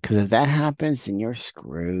tween. Because if that happens, then you're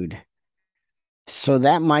screwed. So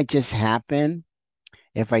that might just happen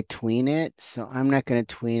if I tween it. So I'm not going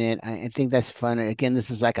to tween it. I think that's fun. Again,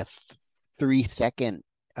 this is like a 3 second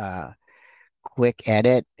uh quick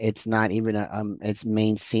edit. It's not even it's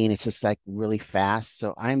main scene. It's just like really fast.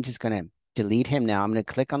 So I'm just gonna delete him now. I'm gonna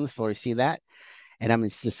click on this folder. See that? And I'm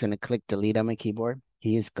just gonna click delete on my keyboard.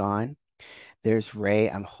 He is gone. There's Ray.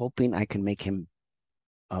 I'm hoping I can make him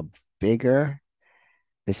a bigger.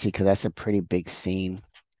 Let's see, because that's a pretty big scene.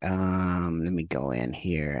 Let me go in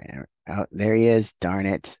here. Oh, there he is. Darn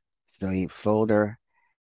it. So he folder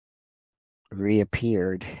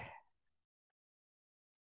reappeared.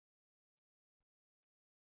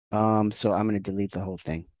 So I'm gonna delete the whole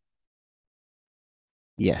thing.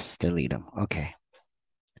 Yes, delete them. Okay,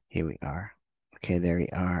 here we are. Okay, there we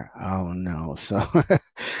are. Oh no. So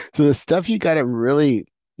so the stuff you gotta really,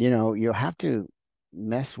 you'll have to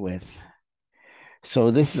mess with.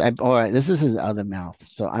 So all right, this is his other mouth.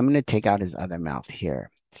 So I'm gonna take out his other mouth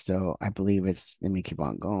here. So I believe let me keep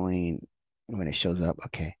on going when it shows up.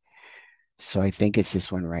 Okay. So I think it's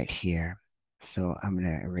this one right here. So I'm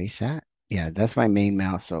gonna erase that. Yeah, that's my main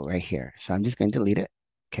mouth. So right here. So I'm just gonna delete it.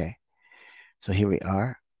 Okay. So here we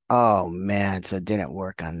are. Oh man, so it didn't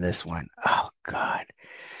work on this one. Oh God.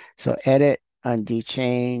 So edit, undo,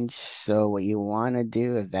 change. So what you want to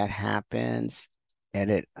do if that happens,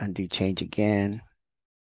 edit, undo, change again.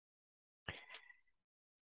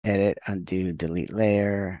 Edit, undo, delete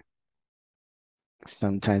layer.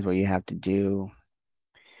 Sometimes what you have to do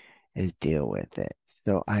is deal with it.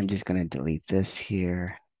 So I'm just going to delete this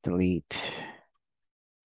here. Delete.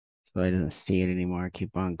 So I doesn't see it anymore.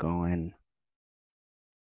 Keep on going.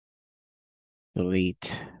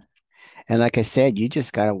 Delete. And like I said, you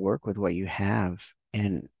just got to work with what you have.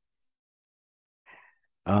 And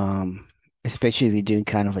um, especially if you're doing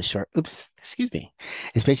kind of a short, oops, excuse me.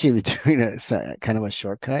 Especially if you're doing kind of a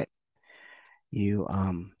shortcut, you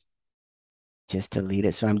just delete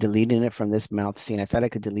it. So I'm deleting it from this mouth scene. I thought I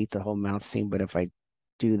could delete the whole mouth scene, but if I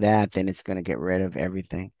do that, then it's going to get rid of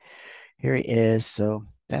everything. Here he is. So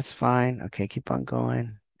that's fine. Okay, keep on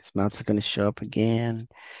going. His mouth's going to show up again.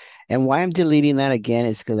 And why I'm deleting that again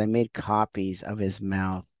is because I made copies of his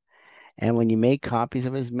mouth. And when you make copies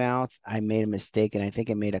of his mouth, I made a mistake, and I think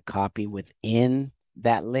I made a copy within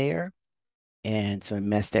that layer. And so I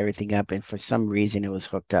messed everything up. And for some reason, it was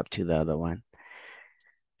hooked up to the other one.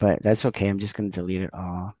 But that's okay. I'm just going to delete it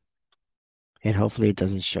all. And hopefully it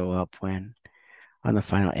doesn't show up when on the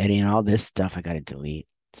final editing. All this stuff I got to delete.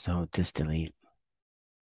 So just delete.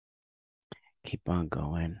 Keep on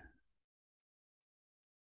going.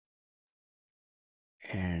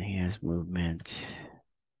 And he has movement.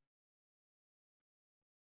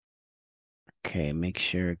 Okay, make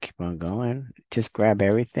sure, keep on going. Just grab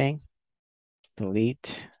everything.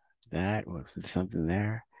 Delete that. Was something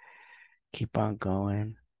there? Keep on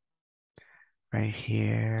going. Right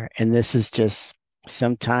here. And this is just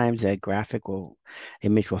sometimes a graphic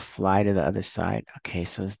image will fly to the other side. Okay,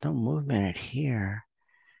 so there's no movement at here.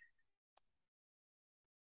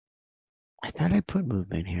 I thought I put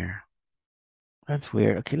movement here. That's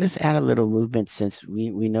weird. Okay, let's add a little movement since we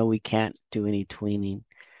know we can't do any tweening.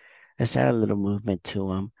 Let's add a little movement to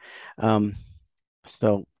them.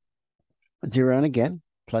 So 0 and again,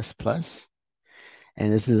 plus plus.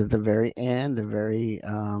 And this is at the very end, the very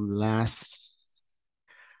last.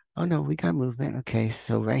 Oh no, we got movement. Okay,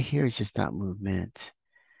 so right here is just not movement.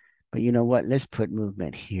 But you know what? Let's put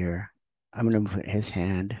movement here. I'm gonna put his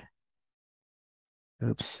hand.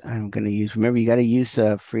 Oops, I'm gonna use, remember you gotta use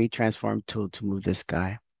a free transform tool to move this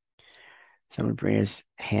guy. So I'm gonna bring his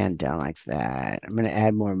hand down like that. I'm gonna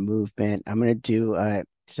add more movement. I'm gonna do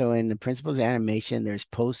so in the principles of animation, there's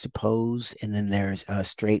pose to pose, and then there's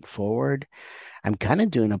straight forward. I'm kind of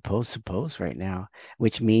doing a pose to pose right now,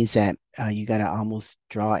 which means that you gotta almost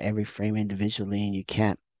draw every frame individually, and you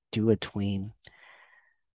can't do a tween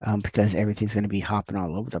because everything's gonna be hopping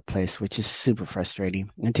all over the place, which is super frustrating.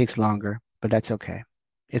 It takes longer, but that's okay.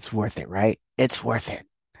 It's worth it, right? It's worth it.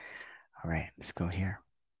 All right, let's go here.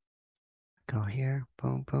 Go here,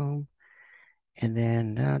 boom, boom. And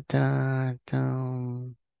then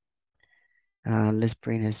let's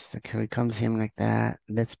bring his, okay, he comes in like that.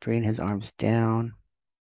 Let's bring his arms down.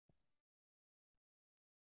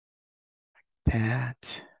 That.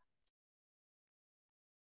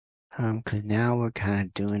 Because now we're kind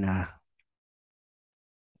of doing a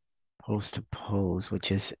pose to pose,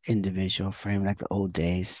 which is individual frame like the old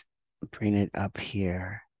days. Bring it up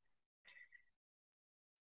here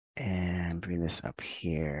and bring this up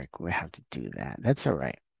here. We have to do that. That's all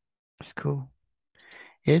right. It's cool.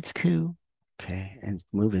 It's cool. Okay, and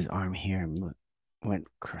move his arm here. Went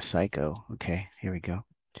psycho. Okay, here we go.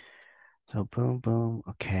 So boom, boom.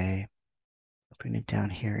 Okay, bring it down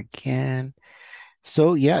here again.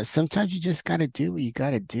 So yeah, sometimes you just gotta do what you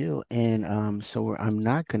gotta do, and I'm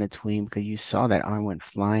not gonna tween because you saw that arm went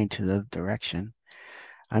flying to the direction.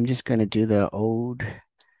 I'm just gonna do the old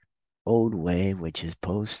way, which is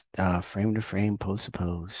post frame to frame, pose to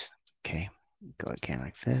pose. Okay, go again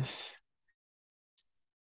like this.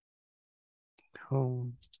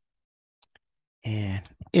 Boom. And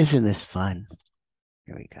isn't this fun?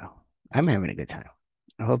 Here we go. I'm having a good time.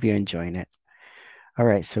 I hope you're enjoying it. All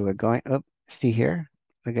right, so we're going up. See here?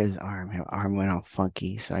 Look at his arm. His arm went all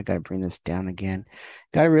funky, so I got to bring this down again.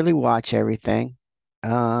 Got to really watch everything.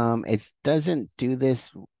 It doesn't do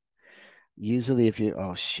this usually if you,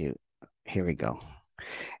 oh shoot. Here we go.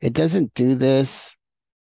 It doesn't do this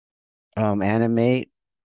animate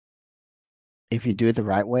if you do it the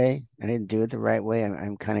right way. I didn't do it the right way.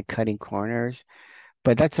 I'm kind of cutting corners.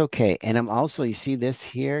 But that's okay. And I'm also, you see this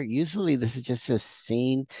here? Usually this is just a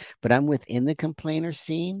scene, but I'm within the complainer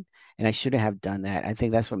scene, and I shouldn't have done that. I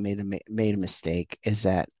think that's what made a mistake is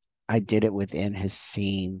that I did it within his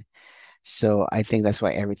scene. So I think that's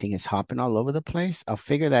why everything is hopping all over the place. I'll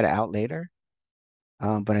figure that out later.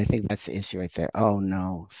 But I think that's the issue right there. Oh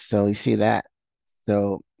no. So you see that?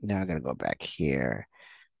 So now I gotta go back here,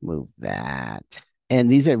 move that. And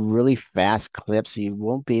these are really fast clips, so you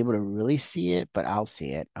won't be able to really see it, but I'll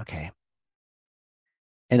see it. Okay.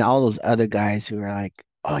 And all those other guys who are like,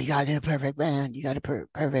 "Oh, you got it perfect, man. You got it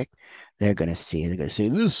perfect." They're gonna see it. They're gonna say,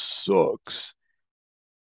 "This sucks,"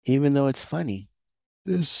 even though it's funny.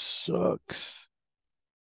 This sucks.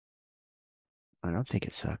 I don't think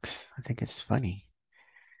it sucks. I think it's funny.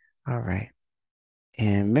 All right.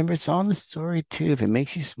 And remember, it's all in the story too. If it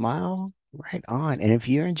makes you smile, right on. And if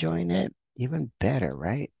you're enjoying it, even better,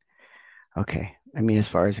 right? Okay. I mean, as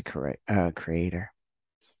far as a creator,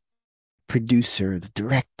 producer, the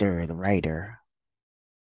director, the writer.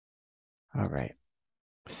 All right.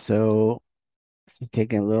 So it's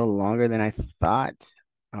taking a little longer than I thought.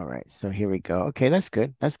 All right. So here we go. Okay, that's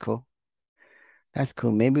good. That's cool. That's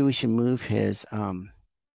cool. Maybe we should move his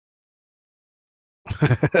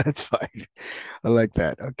that's fine. I like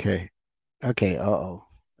that. Okay. Okay. Uh-oh.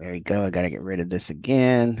 There we go. I gotta get rid of this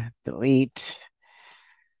again. Delete.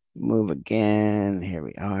 Move again. Here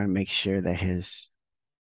we are. Make sure that his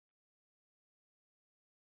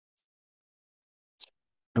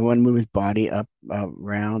I want to move his body up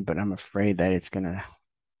around, but I'm afraid that it's gonna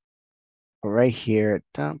go right here.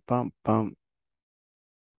 Dump, bump, bump.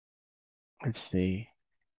 Let's see.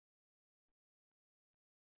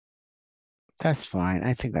 That's fine.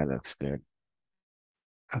 I think that looks good.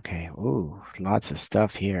 Okay. Ooh, lots of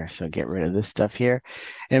stuff here. So get rid of this stuff here.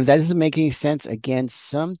 And if that doesn't make any sense, again,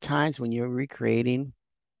 sometimes when you're recreating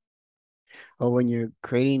or when you're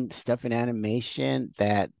creating stuff in animation,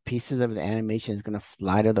 that pieces of the animation is going to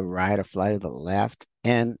fly to the right or fly to the left.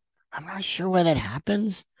 And I'm not sure why that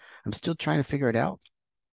happens. I'm still trying to figure it out.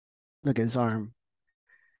 Look, his arm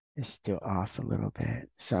is still off a little bit.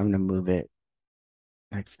 So I'm going to move it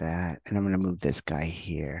like that. And I'm going to move this guy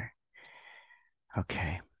here.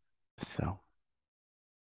 Okay. So,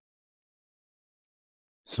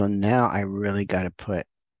 so now I really got to put,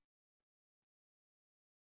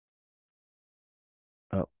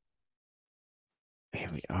 oh, here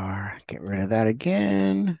we are. Get rid of that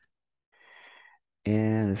again.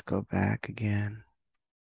 And let's go back again.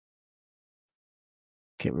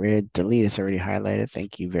 Get rid, delete. It's already highlighted.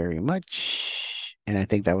 Thank you very much. And I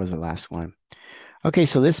think that was the last one. Okay,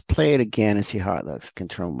 so let's play it again and see how it looks.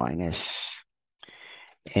 Control minus.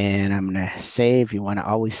 And I'm gonna save. You want to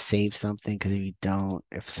always save something because if you don't,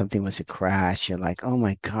 if something was to crash, you're like, oh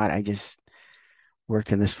my God, I just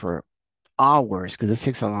worked on this for hours because this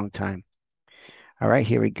takes a long time. All right,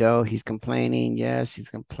 here we go. He's complaining. Yes, he's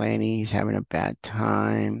complaining. He's having a bad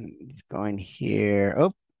time. He's going here.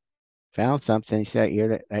 Oh, found something. You see that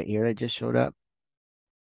ear that just showed up?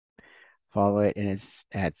 Follow it, and it's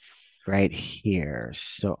at right here.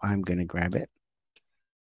 So I'm gonna grab it.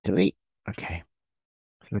 Delete. Okay.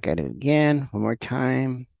 Let's look at it again one more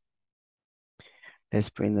time.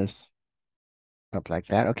 Let's bring this up like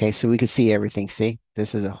that. Okay, so we can see everything. See,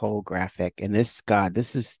 this is a whole graphic, and this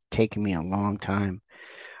is taking me a long time.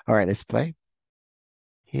 All right, let's play.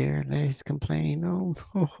 Here, let's complain. No,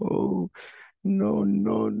 oh, no,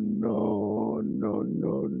 no, no, no,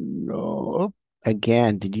 no, no. Oh,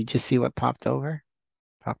 again, did you just see what popped over?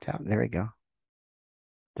 Popped out. There we go.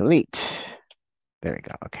 Delete. There we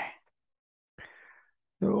go. Okay.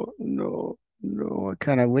 No, no, no. I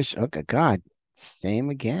kind of wish. Okay, God.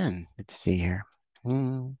 Same again. Let's see here.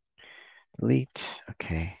 Hmm. Delete.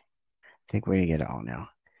 Okay. I think we're gonna get it all now.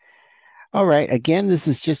 All right. Again, this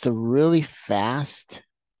is just a really fast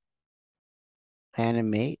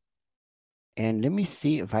animate. And let me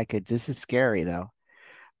see if I could. This is scary though,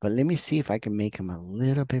 but let me see if I can make him a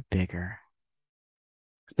little bit bigger.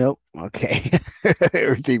 Nope. Okay.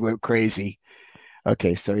 Everything went crazy.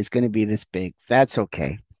 Okay, so he's gonna be this big. That's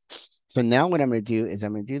okay. So now what I'm gonna do is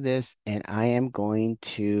I'm gonna do this and I am going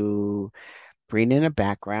to bring in a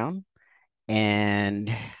background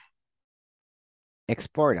and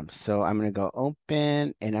export them. So I'm going to go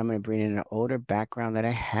open and I'm going to bring in an older background that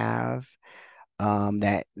I have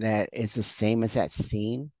that is the same as that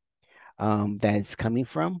scene that it's coming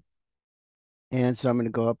from. And so I'm going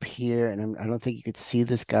to go up here and I don't think you could see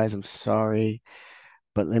this, guys. I'm sorry,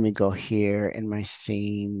 but let me go here in my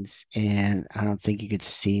scenes and I don't think you could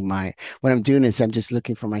see what I'm doing is I'm just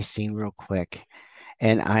looking for my scene real quick.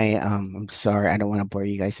 And I'm sorry, I don't want to bore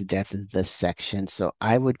you guys to death in this section. So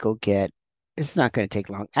I would go get, it's not going to take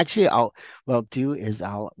long. Actually, what I'll do is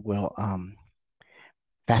will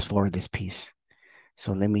fast forward this piece.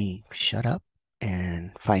 So let me shut up and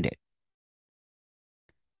find it.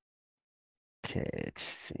 Okay, let's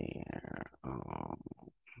see.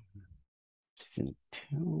 Season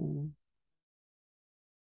two.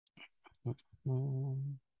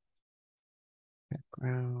 Mhm.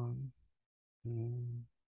 Background. mm,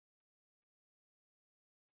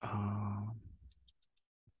 Um,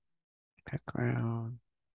 background.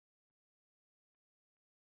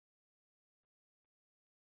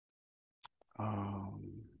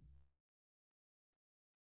 Um,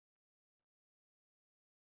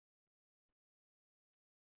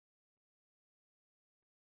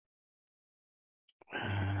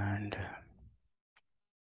 and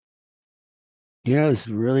it's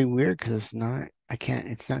really weird because it's not, I can't,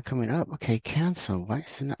 it's not coming up. Okay, cancel. Why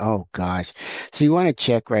is it not? Oh gosh. So you want to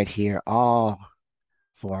check right here, all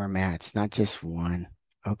formats, not just one.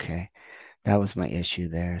 Okay, that was my issue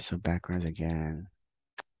there. So backgrounds again.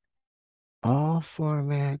 All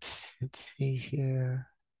formats. Let's see here.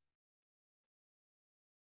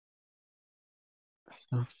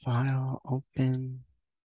 So file open.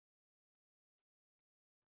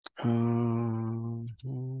 Hmm.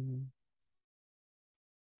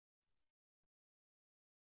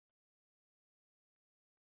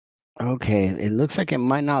 Okay, it looks like it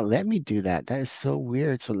might not let me do that. That is so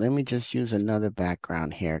weird. So let me just use another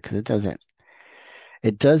background here because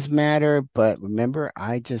it does matter, but remember,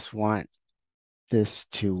 I just want this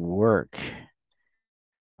to work.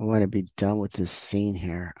 I want to be done with this scene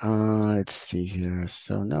here. Let's see here.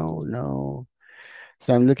 So no, no.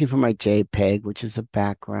 So I'm looking for my JPEG, which is a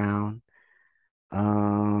background.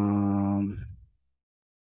 Um,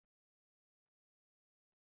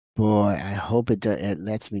 boy, I hope it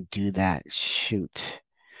lets me do that. Shoot.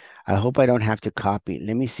 I hope I don't have to copy.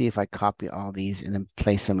 Let me see if I copy all these and then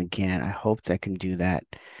place them again. I hope that I can do that.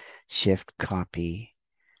 Shift copy.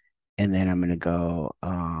 And then I'm gonna go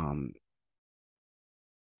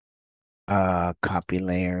copy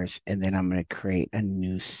layers, and then I'm gonna create a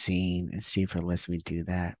new scene and see if it lets me do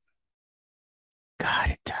that. God,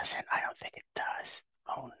 it doesn't. I don't think it does.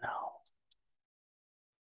 Oh no.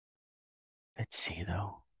 Let's see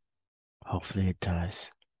though. Hopefully it does.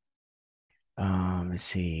 Let's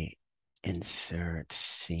see. Insert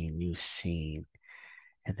scene, new scene,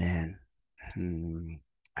 and then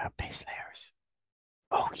paste layers.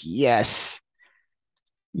 Oh, yes.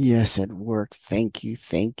 Yes, it worked. Thank you.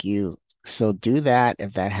 Thank you. So do that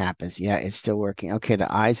if that happens. Yeah, it's still working. Okay,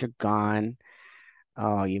 the eyes are gone.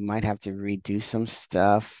 Oh, you might have to redo some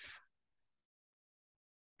stuff.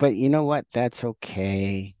 But you know what? That's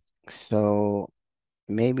okay. So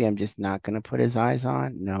maybe I'm just not gonna put his eyes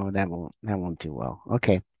on. No, that won't do well.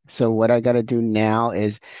 Okay. So what I gotta do now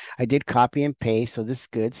is I did copy and paste, so this is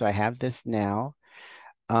good. So I have this now.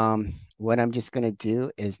 What I'm just gonna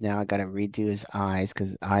do is now I gotta redo his eyes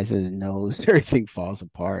because eyes and his nose, everything falls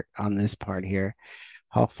apart on this part here.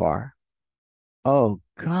 How far? Oh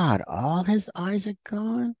God, all his eyes are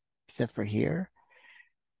gone except for here.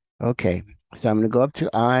 Okay, so I'm gonna go up to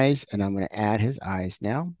eyes and I'm gonna add his eyes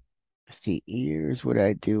now. Let's see, ears, what did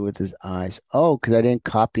I do with his eyes? Oh, because I didn't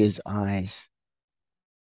copy his eyes.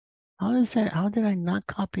 How is that? How did I not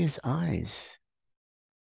copy his eyes?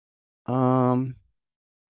 Um,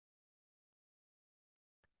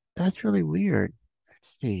 that's really weird.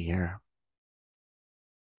 Let's see here.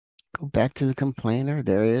 Go back to the complainer.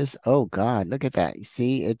 There it is. Oh God, look at that. You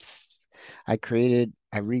see, I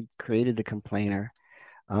recreated the complainer.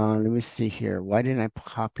 Let me see here. Why didn't I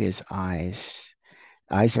copy his eyes?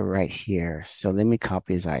 Eyes are right here. So let me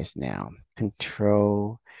copy his eyes now.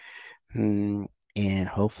 Control, hmm, and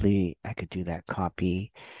hopefully I could do that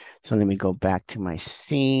copy. So let me go back to my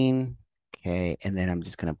scene. Okay, and then I'm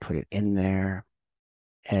just gonna put it in there.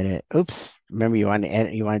 Edit. Oops. Remember, you want to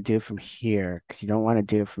edit, you want to do it from here because you don't want to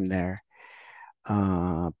do it from there.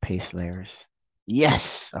 Paste layers.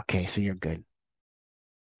 Yes. Okay, so you're good.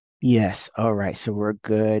 Yes. All right. So we're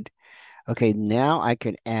good. Okay, now I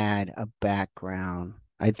could add a background.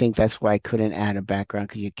 I think that's why I couldn't add a background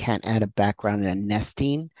because you can't add a background in a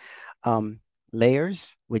nesting um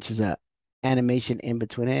layers, which is a animation in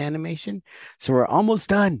between an animation. So we're almost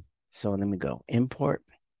done. So let me go. Import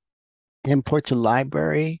to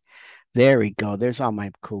library. There we go. There's all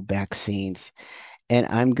my cool back scenes. And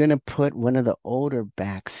I'm gonna put one of the older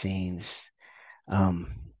back scenes.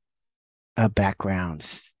 Um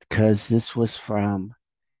backgrounds because this was from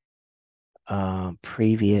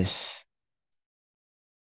previous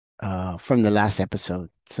from the last episode.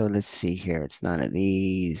 So let's see here. It's none of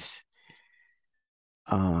these.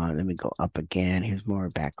 Let me go up again. Here's more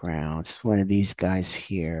backgrounds. One of these guys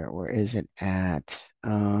here. Where is it at?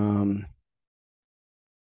 God,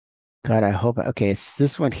 I hope okay, it's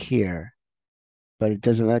this one here, but it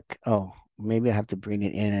doesn't look maybe I have to bring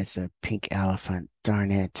it in as a pink elephant.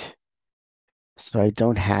 Darn it. So I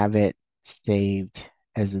don't have it saved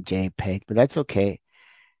as a JPEG, but that's okay.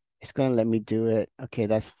 It's gonna let me do it. Okay,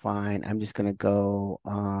 that's fine. I'm just gonna go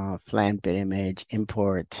flat bit image,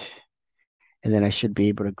 import, and then I should be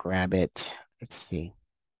able to grab it. Let's see.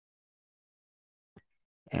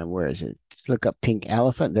 And where is it? Just look up pink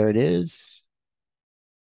elephant. There it is.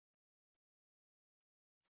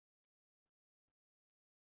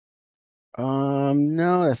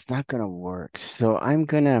 No, that's not gonna work. So I'm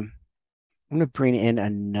gonna bring in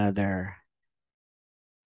another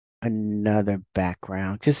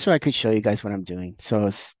background just so I could show you guys what I'm doing. So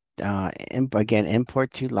it's again,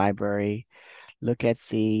 import to library. Look at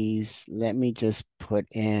these. Let me just put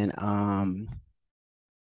in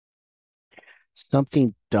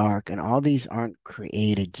something dark, and all these aren't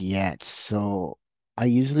created yet. So I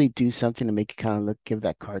usually do something to make it kind of look, give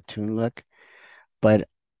that cartoon look, but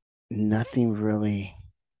nothing really.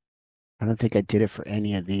 I don't think I did it for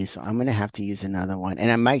any of these, so I'm gonna have to use another one,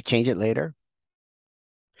 and I might change it later.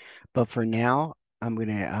 But for now, I'm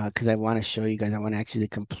gonna because I want to show you guys. I want to actually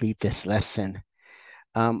complete this lesson.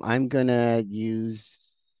 I'm gonna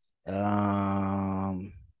use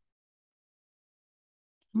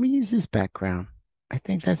let me use this background. I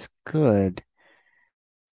think that's good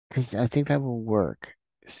because I think that will work.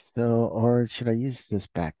 So, or should I use this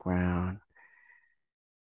background?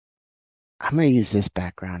 I'm gonna use this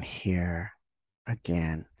background here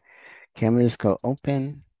again. Okay, I'm gonna just go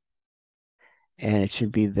open and it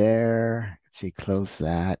should be there. Let's see, close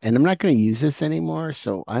that. And I'm not gonna use this anymore,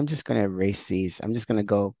 so I'm just gonna erase these. I'm just gonna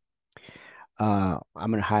go I'm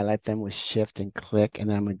gonna highlight them with shift and click, and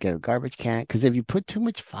then I'm gonna get a garbage can. Because if you put too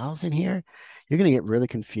much files in here, you're gonna get really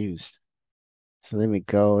confused. So let me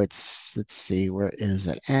go. Let's see, where is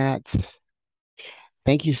it at?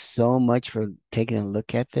 Thank you so much for taking a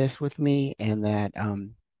look at this with me, and that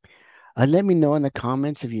let me know in the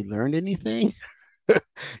comments if you learned anything.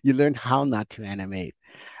 You learned how not to animate.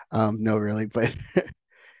 No, really, but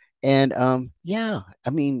and yeah, I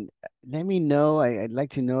mean, let me know. I'd like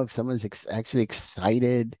to know if someone's actually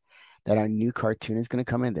excited that our new cartoon is going to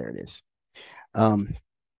come in. There it is. Um,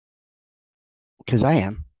 because I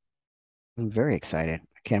am. I'm very excited.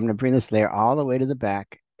 Okay, I'm going to bring this layer all the way to the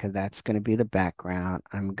back because that's going to be the background.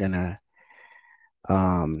 I'm gonna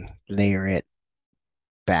layer it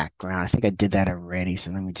background. I think I did that already, so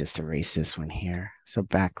let me just erase this one here. So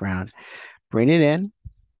background, bring it in,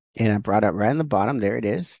 and I brought it right in the bottom. There it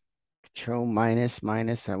is. Control minus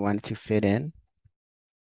minus. I want it to fit in.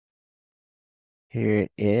 Here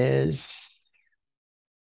it is.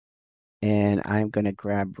 And I'm going to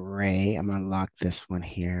grab Ray. I'm going to lock this one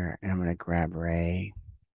here. And I'm going to grab Ray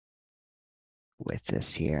with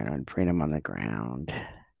this here. And I'm going to bring him on the ground.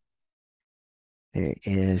 There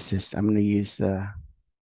is this. I'm going to use there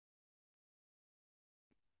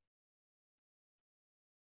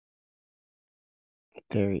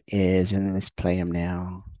he is. And then let's play him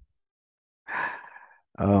now.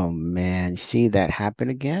 Oh man, you see that happen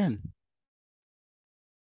again.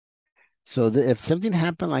 So if something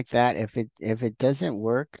happened like that, if it doesn't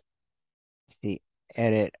work, see,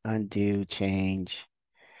 edit, undo, change.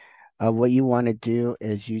 What you want to do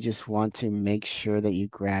is you just want to make sure that you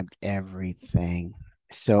grabbed everything.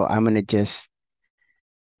 So I'm gonna just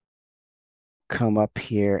come up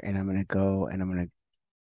here and I'm gonna go and I'm gonna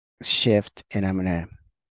shift and I'm gonna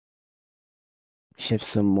shift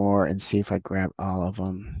some more and see if I grab all of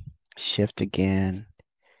them. Shift again,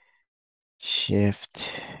 shift,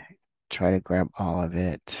 try to grab all of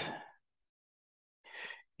it.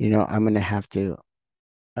 I'm gonna have to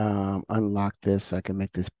unlock this so I can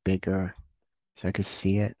make this bigger so I can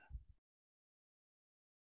see it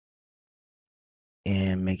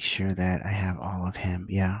and make sure that I have all of him.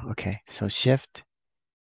 Yeah, okay. So shift,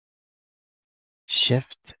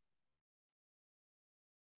 shift,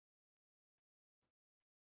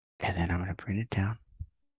 and then I'm gonna bring it down.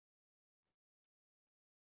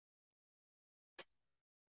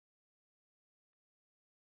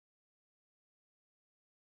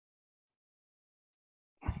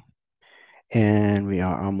 And we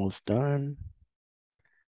are almost done.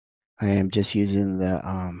 I am just using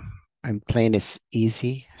I'm playing this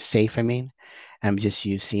easy, safe, I mean. I'm just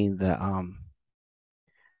using the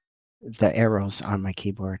arrows on my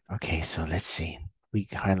keyboard. Okay, so let's see. We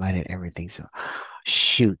highlighted everything. So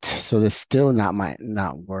shoot. So this still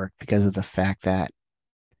not work because of the fact that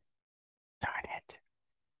darn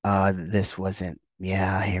it. This wasn't,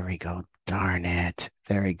 yeah, here we go. Darn it.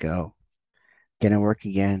 There we go. Didn't work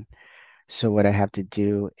again. So what I have to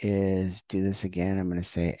do is do this again. I'm going to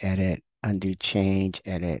say edit, undo change,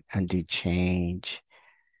 edit, undo change,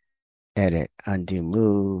 edit, undo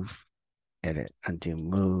move, edit, undo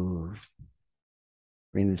move.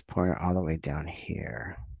 Bring this pointer all the way down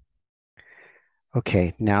here.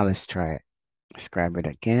 Okay, now let's try it. Let's grab it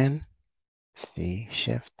again. See,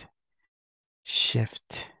 shift,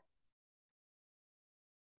 shift.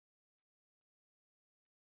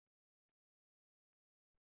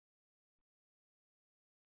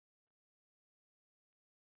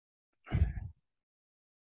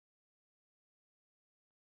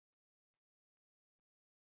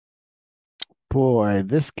 Boy,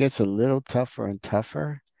 this gets a little tougher and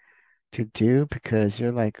tougher to do because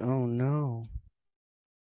you're like, oh no.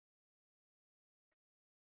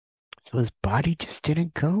 So his body just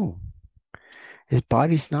didn't go. His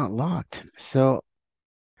body's not locked. So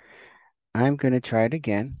I'm gonna try it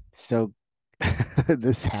again. So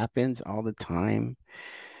this happens all the time.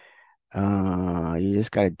 You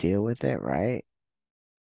just gotta deal with it, right?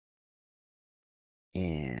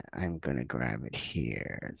 And I'm gonna grab it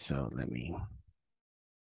here. So let me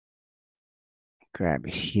grab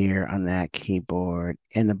it here on that keyboard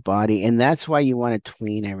and the body. And that's why you want to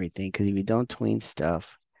tween everything, because if you don't tween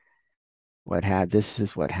stuff, this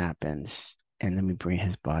is what happens. And let me bring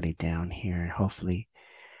his body down here. Hopefully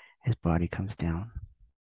his body comes down.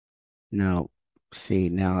 No, see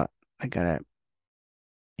now I gotta,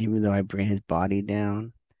 even though I bring his body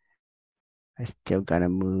down, I still gotta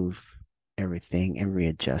move everything and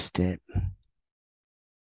readjust it.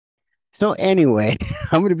 So anyway,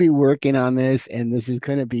 I'm gonna be working on this and this is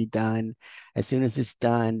gonna be done. As soon as it's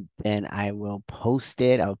done, then I will post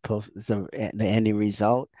it. I'll post the ending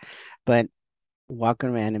result. But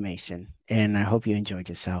welcome to animation, and I hope you enjoyed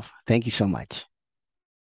yourself. Thank you so much.